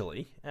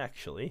actually,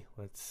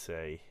 let's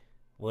see.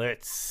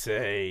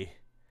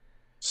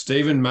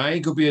 Stephen May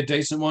could be a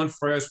decent one.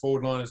 Freo's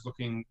forward line is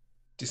looking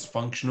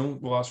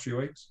dysfunctional the last few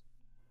weeks.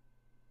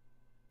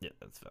 Yeah,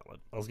 that's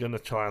valid. I was going to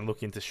try and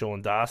look into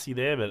Sean Darcy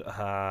there,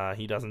 but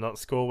he does not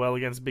score well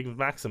against Big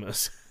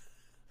Maximus.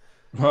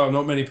 Well,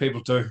 not many people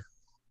do.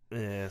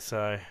 Yeah,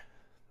 so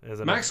there's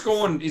Max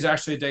Gorn is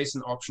actually a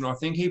decent option. I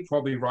think he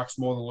probably rucks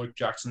more than Luke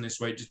Jackson this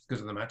week just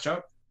because of the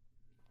matchup.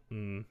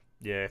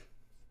 Yeah.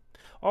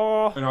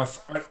 Oh,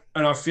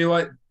 And I feel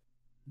like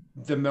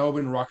the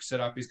Melbourne ruck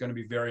setup is going to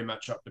be very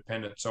matchup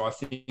dependent. So I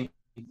think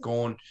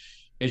Gorn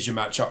is your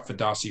matchup for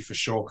Darcy for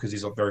sure because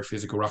he's a very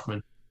physical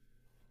ruckman.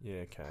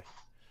 Yeah, okay.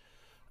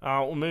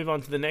 We'll move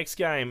on to the next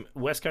game.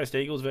 West Coast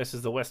Eagles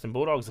versus the Western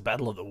Bulldogs. The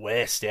Battle of the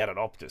West out at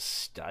Optus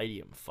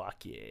Stadium.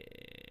 Fuck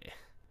yeah.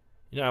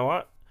 You know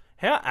what?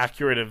 How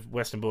accurate have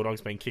Western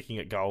Bulldogs been kicking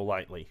at goal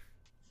lately?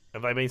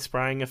 Have they been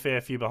spraying a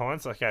fair few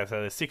behinds? Okay,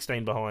 so there's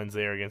 16 behinds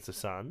there against the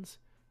Suns.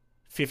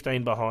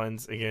 15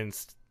 behinds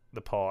against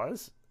the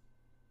Pies.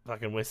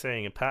 Fucking, we're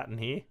seeing a pattern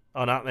here.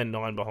 Oh, no, then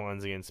 9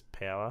 behinds against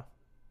Power.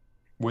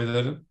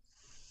 Witherden.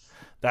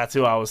 That's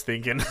who I was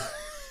thinking.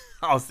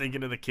 I was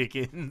thinking of the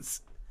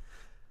kick-ins.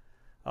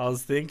 And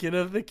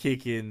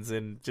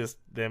just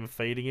them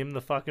feeding him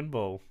the fucking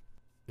ball.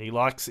 He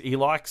likes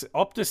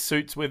Optus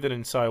suits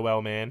Witherden so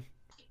well, man.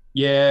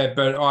 Yeah,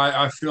 but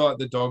I feel like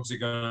the Dogs are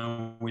going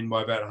to win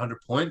by about 100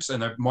 points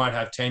and they might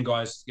have 10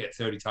 guys get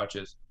 30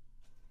 touches.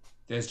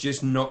 There's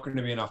just not going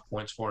to be enough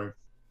points for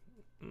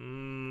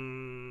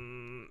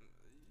him.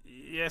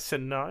 Yes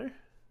and no.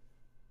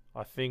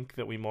 I think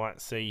that we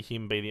might see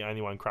him be the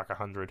only one crack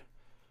 100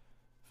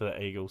 for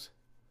the Eagles.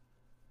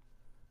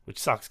 Which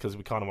sucks because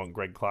we kind of want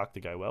Greg Clark to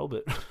go well,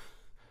 but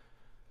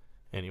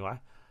anyway.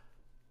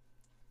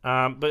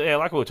 But yeah,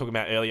 like we were talking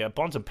about earlier,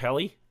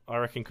 Bontempelli, I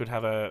reckon, could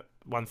have a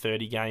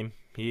 130 game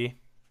here.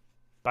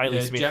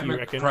 Bailey Smith, you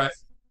reckon?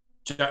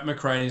 Jack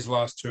McCraney's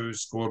last two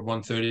scored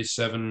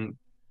 137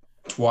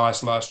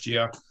 twice last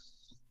year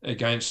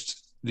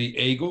against the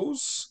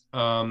Eagles.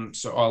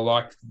 So I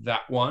like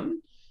that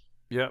one.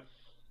 Yep.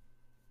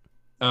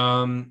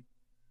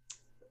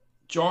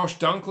 Josh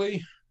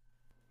Dunkley,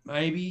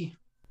 maybe.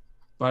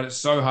 But it's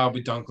so hard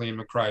with Dunkley and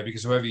McRae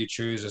because whoever you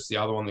choose, it's the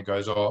other one that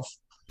goes off.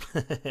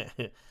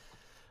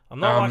 I'm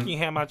not liking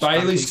how much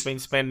Dunkley's been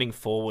spending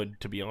forward,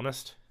 to be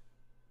honest.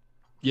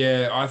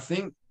 Yeah, I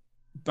think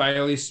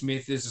Bailey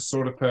Smith is the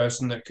sort of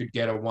person that could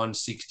get a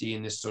 160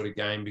 in this sort of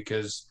game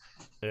because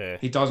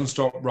he doesn't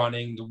stop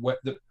running.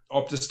 The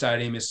Optus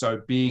Stadium is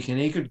so big, and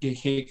he could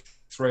hit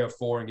 3 or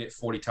 4 and get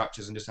 40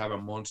 touches and just have a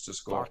monster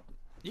score.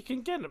 You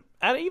can get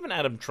even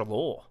Adam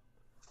Treloar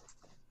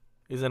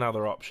is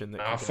another option.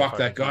 Fuck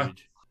that guy.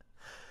 Huge.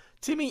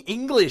 Timmy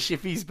English,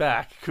 if he's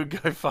back,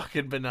 could go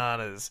fucking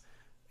bananas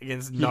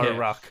against no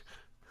ruck.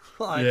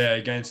 Yeah,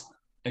 against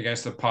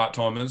the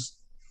part-timers.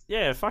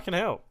 Yeah, fucking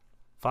hell.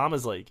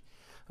 Farmers League.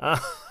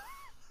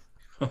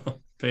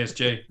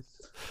 PSG.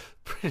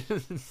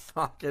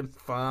 Fucking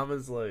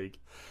Farmers League.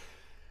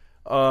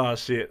 Oh,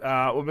 shit.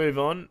 We'll move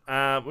on.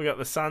 We got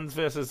the Suns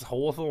versus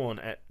Hawthorn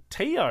at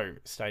TIO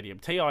Stadium.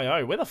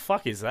 TIO. Where the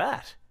fuck is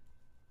that?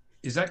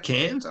 Is that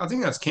Cairns? I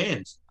think that's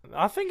Cairns.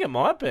 I think it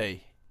might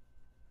be.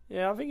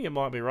 Yeah, I think you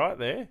might be right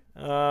there.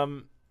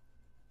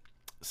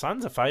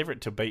 Suns are favourite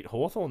to beat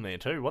Hawthorn there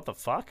too. What the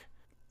fuck?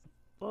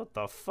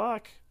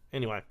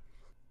 Anyway.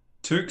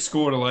 Took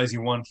scored a lazy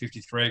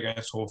 153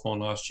 against Hawthorn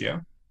last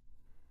year.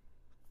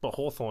 But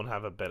Hawthorn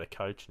have a better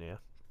coach now.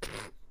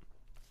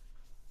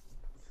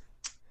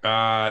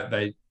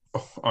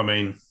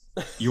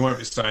 You won't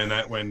be saying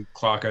that when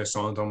Clarko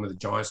signs on with the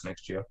Giants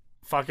next year.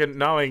 Fucking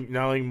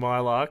knowing my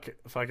luck,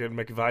 fucking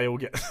McVeigh will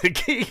get the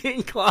gig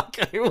and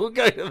Clarko will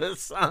go to the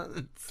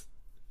Suns.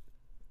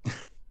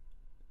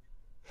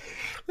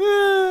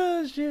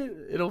 Oh, shit.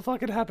 It'll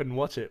fucking happen.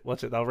 Watch it.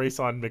 They'll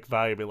re-sign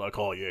McVeigh and be like,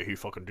 oh yeah, he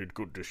fucking did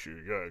good this year.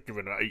 Yeah, give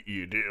it an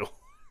 8-year deal.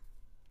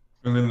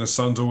 And then the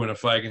Suns will win a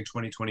flag in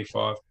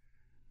 2025.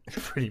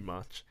 Pretty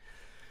much.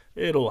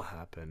 It'll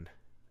happen.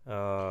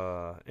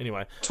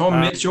 Anyway. Tom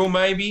Mitchell,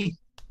 maybe?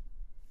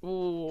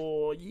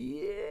 Oh,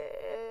 yeah.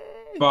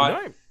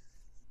 But...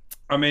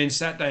 I mean,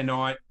 Saturday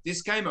night,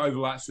 this game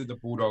overlaps with the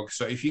Bulldogs.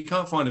 So if you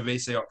can't find a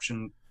VC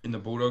option in the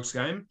Bulldogs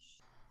game,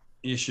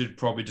 you should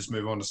probably just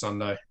move on to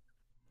Sunday.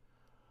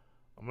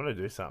 I'm going to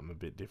do something a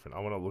bit different. I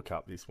want to look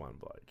up this one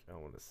bloke. I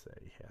want to see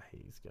how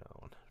he's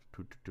going.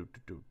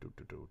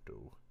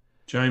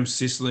 James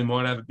Sicily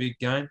might have a big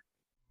game.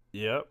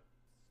 Yep.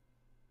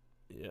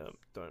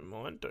 Don't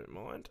mind.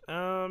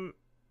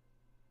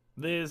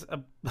 There's a...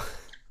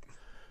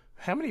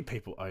 How many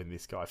people own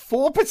this guy?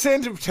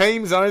 4% of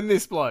teams own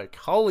this bloke.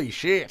 Holy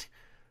shit.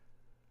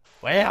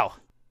 Wow.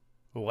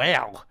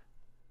 4%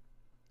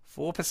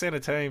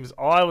 of teams.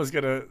 I was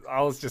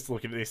just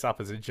looking at this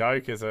up as a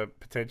joke, as a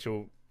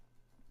potential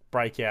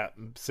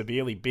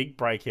severely big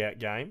breakout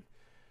game.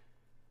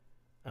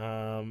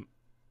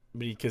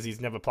 Because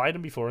he's never played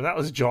him before, and that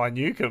was Jai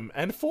Newcomb.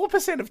 And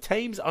 4% of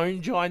teams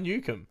own Jai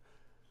Newcomb.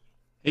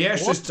 He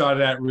actually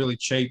started out really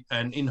cheap,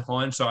 and in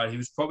hindsight, he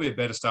was probably a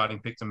better starting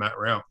pick than Matt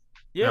Rowell.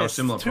 Yeah,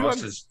 similar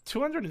prices.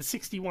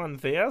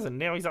 261,000.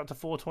 Now he's up to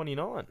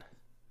 429.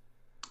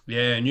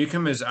 Yeah,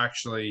 Newcomb has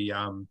actually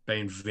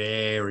been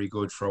very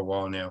good for a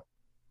while now.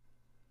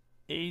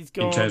 He's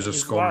in gone terms of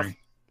his scoring.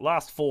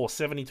 last four,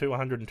 72,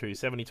 102,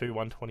 72,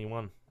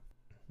 121.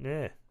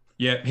 Yeah.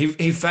 Yeah,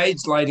 he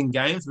fades late in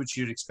games, which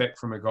you'd expect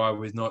from a guy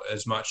with not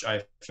as much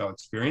AFL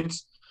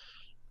experience.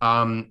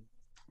 But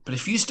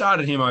if you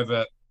started him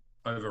over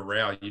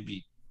Rao, you'd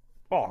be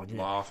Oh,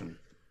 yeah. laughing.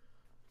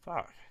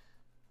 Fuck.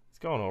 He's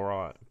going all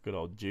right. Good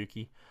old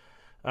Dukey.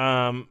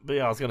 But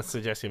yeah, I was going to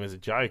suggest him as a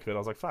joke, but I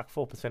was like, fuck,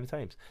 4% of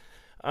teams.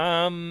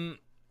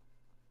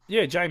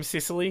 Yeah, James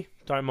Sicily.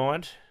 Don't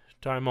mind.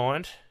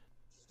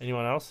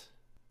 Anyone else?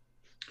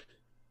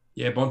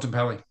 Yeah,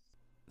 Bontempelli.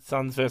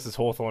 Suns versus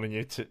Hawthorn, and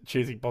you're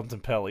choosing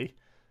Bontempelli.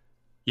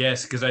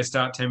 Yes, because they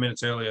start 10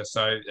 minutes earlier,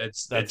 so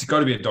it's That's-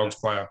 got to be a Dogs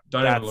player.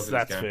 Don't even look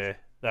at this game. fair.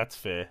 That's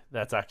fair.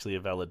 That's actually a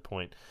valid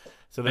point.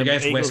 So the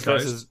Against Eagles West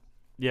Coast. versus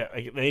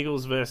the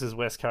Eagles versus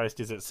West Coast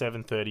is at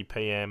 7:30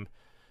 p.m.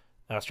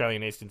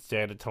 Australian Eastern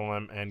Standard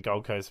Time, and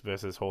Gold Coast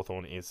versus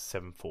Hawthorn is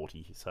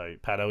 7:40. So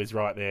Patto is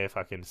right there.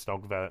 Fucking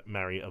snog,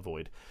 marry,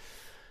 avoid.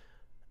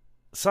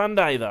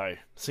 Sunday though,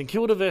 St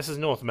Kilda versus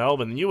North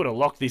Melbourne. You would have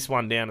locked this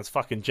one down as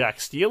fucking Jack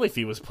Steele if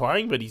he was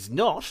playing, but he's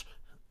not.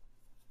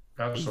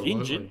 Absolutely. He's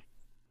injured.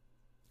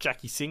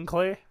 Jackie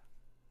Sinclair.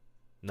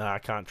 Nah, I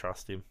can't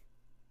trust him.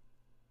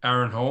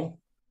 Aaron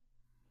Hall.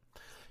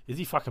 Is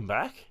he fucking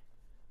back?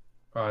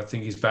 I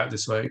think he's back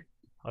this week.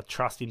 I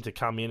trust him to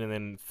come in and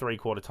then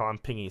 3/4 time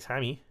ping his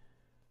hammy.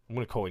 I'm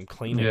going to call him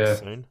Kleenex Yeah.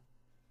 soon.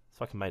 It's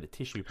fucking made of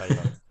tissue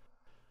paper.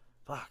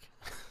 Fuck.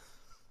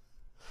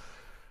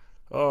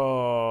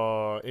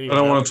 Oh, I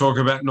don't want to talk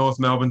about North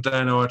Melbourne,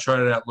 Dano. I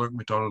traded out Luke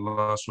McDonald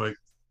last week.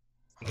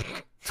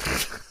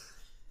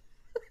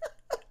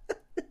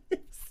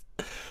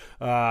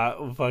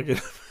 We'll fucking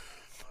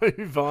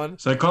move on.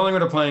 So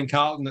Collingwood are playing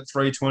Carlton at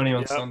 3:20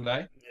 on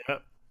Sunday.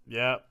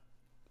 Yep.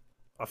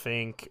 I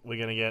think we're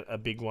going to get a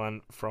big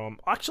one from...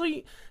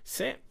 Actually,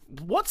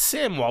 what's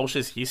Sam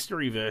Walsh's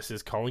history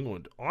versus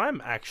Collingwood?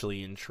 I'm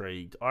actually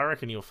intrigued. I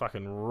reckon he'll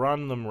fucking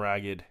run them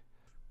ragged.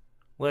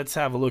 Let's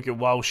have a look at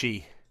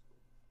Walshy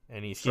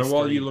and his history. So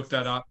while you look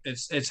that up,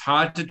 it's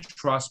hard to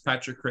trust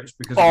Patrick Cripps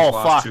because of his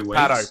last 2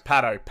 weeks.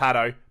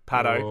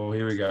 Patto. Oh,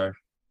 here we go.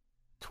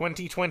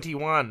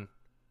 2021,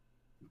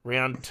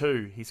 round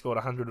 2, he scored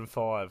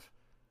 105.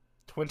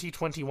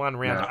 2021,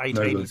 round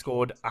 18, he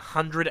scored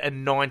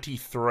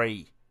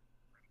 193.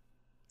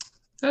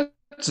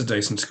 That's a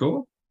decent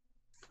score.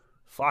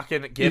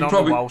 Fucking get on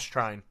the Walsh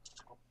train.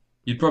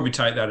 You'd probably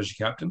take that as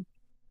your captain.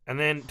 And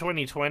then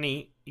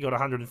 2020, he got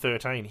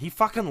 113. He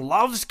fucking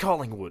loves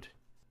Collingwood.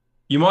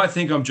 You might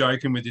think I'm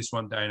joking with this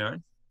one, Dano,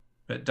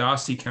 but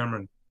Darcy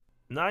Cameron.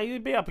 No,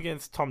 you'd be up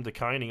against Tom De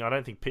Koning. I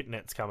don't think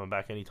Pitnet's coming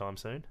back anytime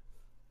soon.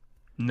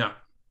 No.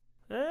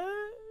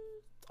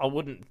 I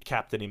wouldn't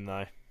captain him,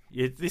 though.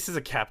 Yeah, this is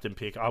a captain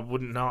pick. I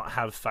would not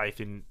have faith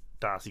in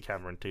Darcy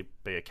Cameron to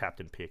be a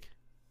captain pick.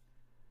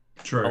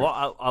 True.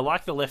 I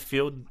like the left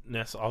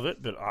fieldness of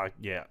it, but I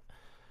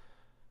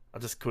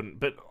just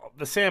couldn't. But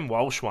the Sam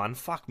Walsh one,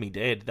 fuck me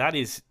dead. That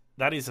is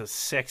a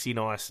sexy,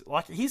 nice...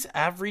 Like, his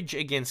average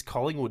against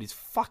Collingwood is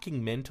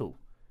fucking mental.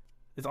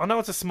 I know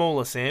it's a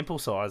smaller sample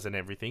size and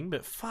everything,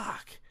 but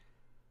fuck.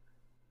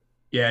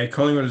 Yeah,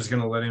 Collingwood is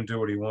going to let him do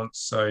what he wants.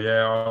 So,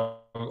 yeah,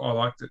 I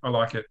liked it. I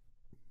like it.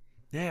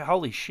 Yeah,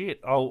 holy shit.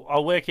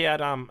 I'll work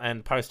out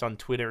and post on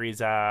Twitter his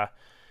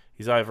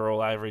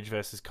overall average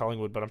versus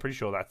Collingwood, but I'm pretty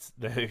sure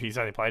he's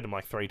only played him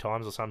like 3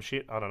 times or some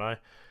shit. I don't know.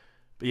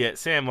 But yeah,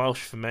 Sam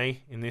Walsh for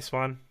me in this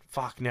one.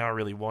 Fuck, now I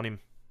really want him.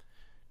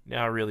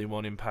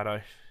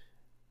 Patto.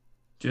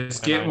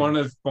 Just get one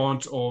of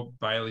Bont or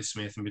Bailey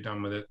Smith and be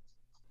done with it.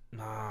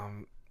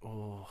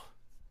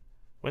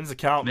 When's the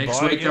Carlton Next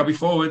bye week again? they'll be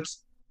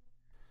forwards.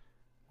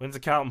 When's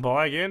the Carlton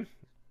bye again?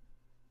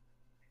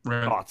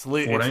 It's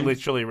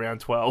literally round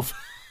 12.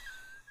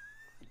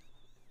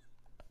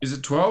 Is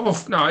it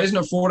 12? No, isn't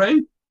it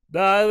 14?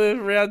 No,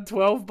 round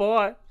 12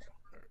 bye.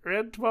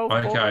 Round 12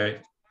 Okay,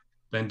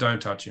 then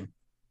don't touch him.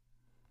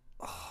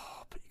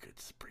 Oh, but you could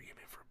just bring him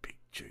in for a big,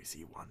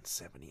 juicy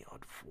 170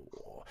 odd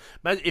for.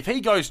 Man, if he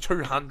goes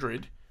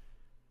 200,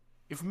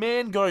 if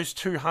man goes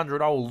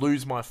 200, I will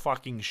lose my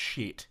fucking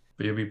shit.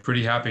 But you'll be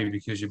pretty happy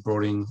because you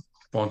brought in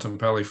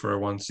Bontempelli for a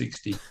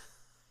 160.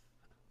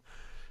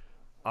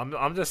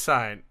 I'm just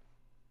saying,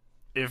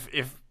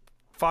 if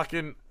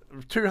fucking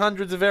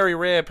 200s are very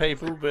rare,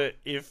 people, but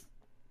if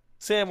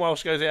Sam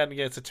Walsh goes out and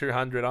gets a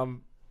 200, I'll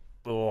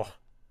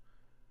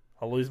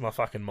lose my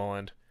fucking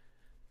mind.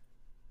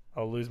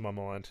 I'll lose my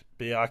mind.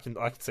 But yeah, I can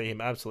see him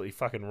absolutely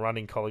fucking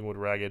running Collingwood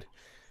ragged.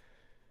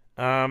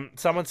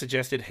 Someone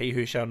suggested he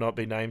who shall not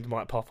be named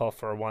might pop off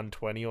for a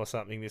 120 or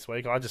something this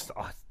week.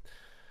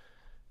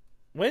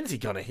 When's he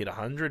gonna hit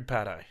 100,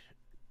 Patto?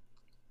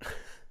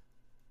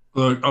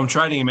 Look, I'm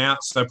trading him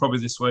out, so probably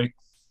this week.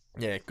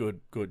 Yeah,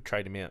 good.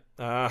 Trade him out.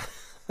 I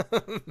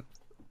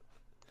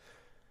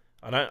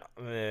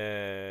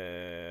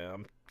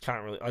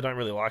don't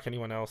really like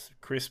anyone else.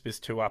 Crisp is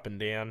too up and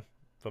down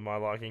for my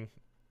liking.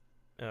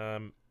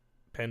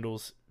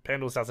 Pendles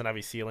doesn't have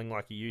his ceiling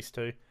like he used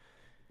to.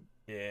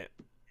 Yeah,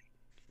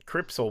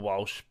 Cripps or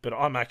Walsh, but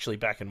I'm actually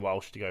backing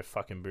Walsh to go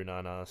fucking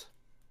bananas.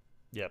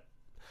 Yep.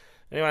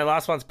 Anyway,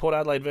 last one's Port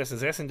Adelaide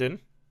versus Essendon.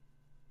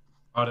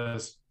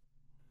 Butters.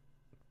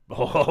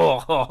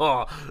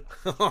 Oh,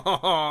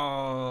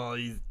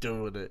 he's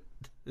doing it.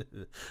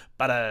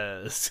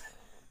 Butters.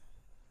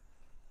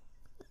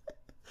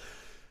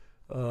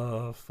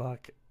 Oh,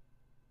 fuck.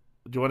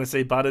 Do you want to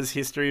see Butters'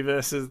 history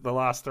versus the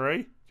last three?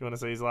 Do you want to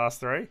see his last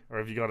three? Or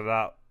have you got it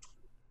up?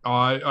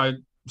 I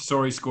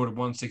saw he scored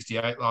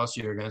 168 last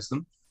year against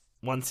them.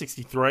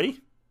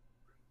 163?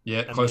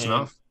 Yeah, close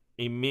enough.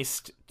 He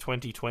missed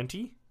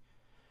 2020.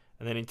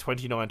 And then in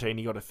 2019,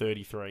 he got a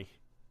 33.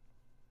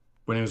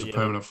 When he was a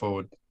permanent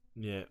forward.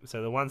 Yeah,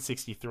 so the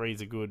 163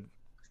 is a good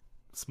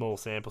small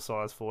sample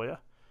size for you.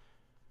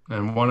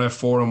 And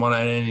 104 and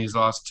 118 in his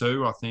last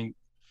two. I think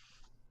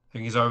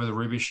he's over the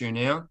rib issue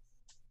now.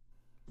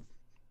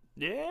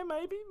 Yeah,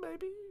 maybe.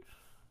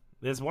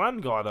 There's one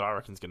guy that I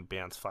reckon's going to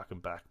bounce fucking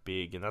back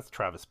big, and that's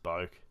Travis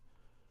Boak.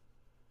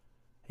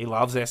 He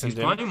loves Essendon. He's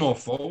playing more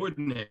forward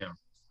now.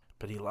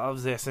 But he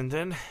loves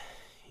Essendon.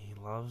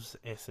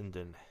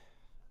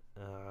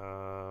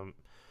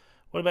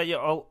 What about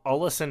your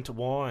Olicent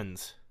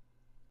Wines?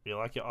 You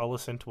like your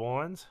Olicent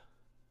Wines?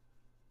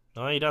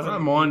 No, he doesn't. I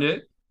don't mind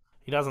it.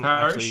 He doesn't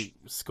actually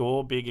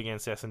score big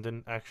against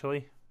Essendon,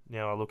 actually.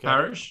 Now I look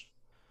at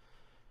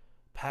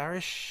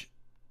Parish.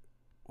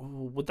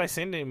 Would they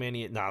send him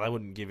any? No, they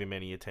wouldn't give him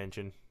any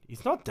attention.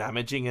 He's not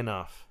damaging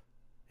enough.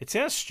 It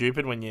sounds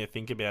stupid when you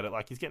think about it.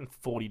 Like, he's getting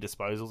 40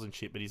 disposals and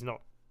shit, but he's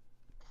not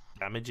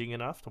damaging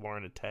enough to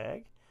warrant a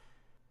tag.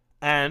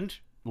 And,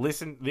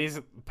 listen,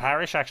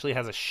 Parish actually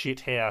has a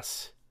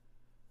shithouse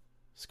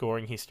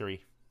scoring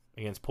history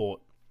against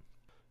Port.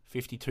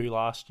 52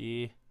 last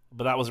year,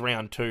 but that was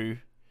round 2.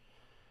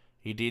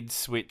 He did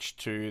switch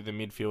to the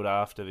midfield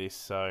after this,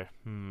 so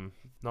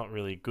not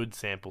really good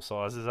sample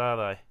sizes, are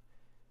they?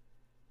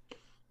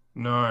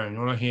 No, you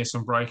want to hear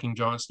some breaking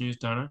Giants news,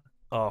 don't you?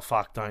 Oh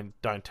fuck! Don't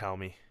tell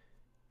me.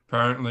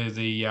 Apparently,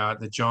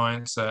 the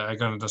Giants are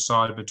going to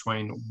decide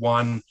between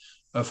one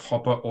of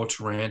Hopper or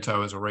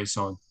Taranto as a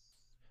re-sign.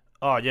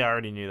 Oh yeah, I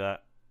already knew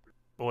that.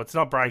 Well, it's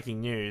not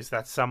breaking news.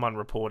 That's someone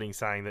reporting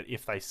saying that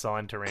if they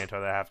sign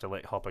Taranto, they have to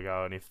let Hopper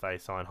go, and if they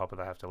sign Hopper,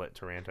 they have to let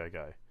Taranto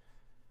go.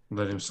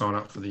 Let him sign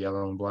up for the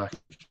yellow and black.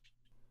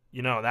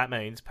 You know what that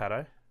means,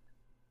 Patto?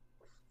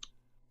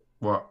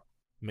 What?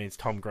 It means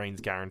Tom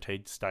Green's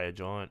guaranteed to stay a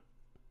Giant.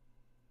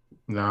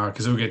 No,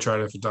 because he'll get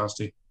traded for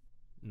Dusty.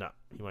 No,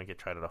 he won't get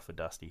traded off for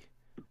Dusty.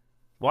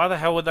 Why the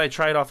hell would they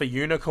trade off a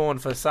unicorn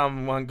for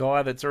one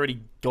guy that's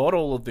already got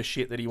all of the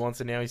shit that he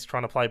wants and now he's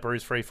trying to play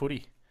bruise-free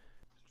footy?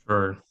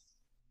 True.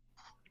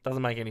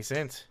 Doesn't make any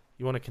sense.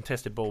 You want a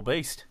contested ball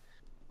beast,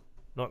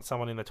 not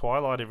someone in the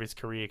twilight of his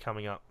career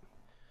coming up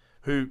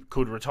who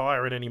could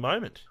retire at any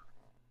moment.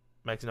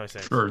 Makes no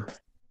sense. True.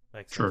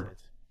 Makes no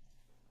sense.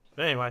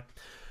 But anyway,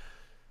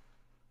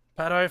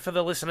 Patto, for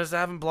the listeners that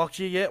haven't blocked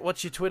you yet,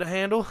 what's your Twitter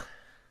handle?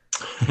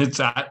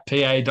 It's at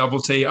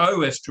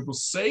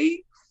PATTOSCCC.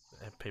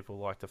 People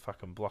like to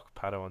fucking block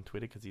Patto on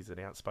Twitter because he's an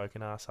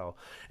outspoken asshole.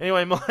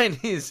 Anyway, mine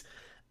is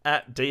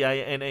at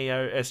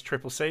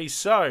DANEOSCCC.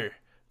 So,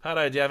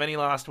 Patto, do you have any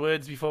last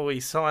words before we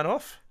sign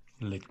off?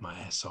 Lick my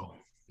asshole.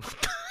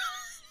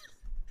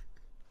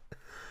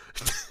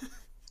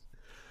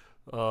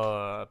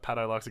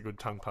 Patto likes a good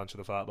tongue punch in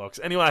the fart box.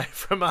 Anyway,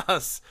 from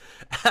us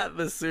at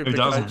the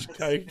Supercoach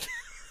Coach.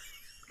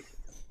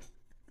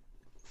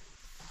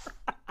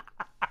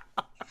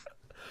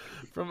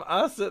 From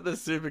us at the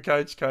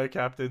Supercoach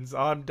Co-Captains,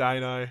 I'm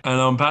Dano. And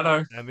I'm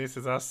Patto. And this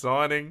is us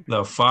signing.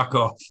 The fuck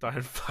off.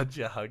 Don't fudge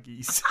your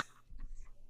huggies.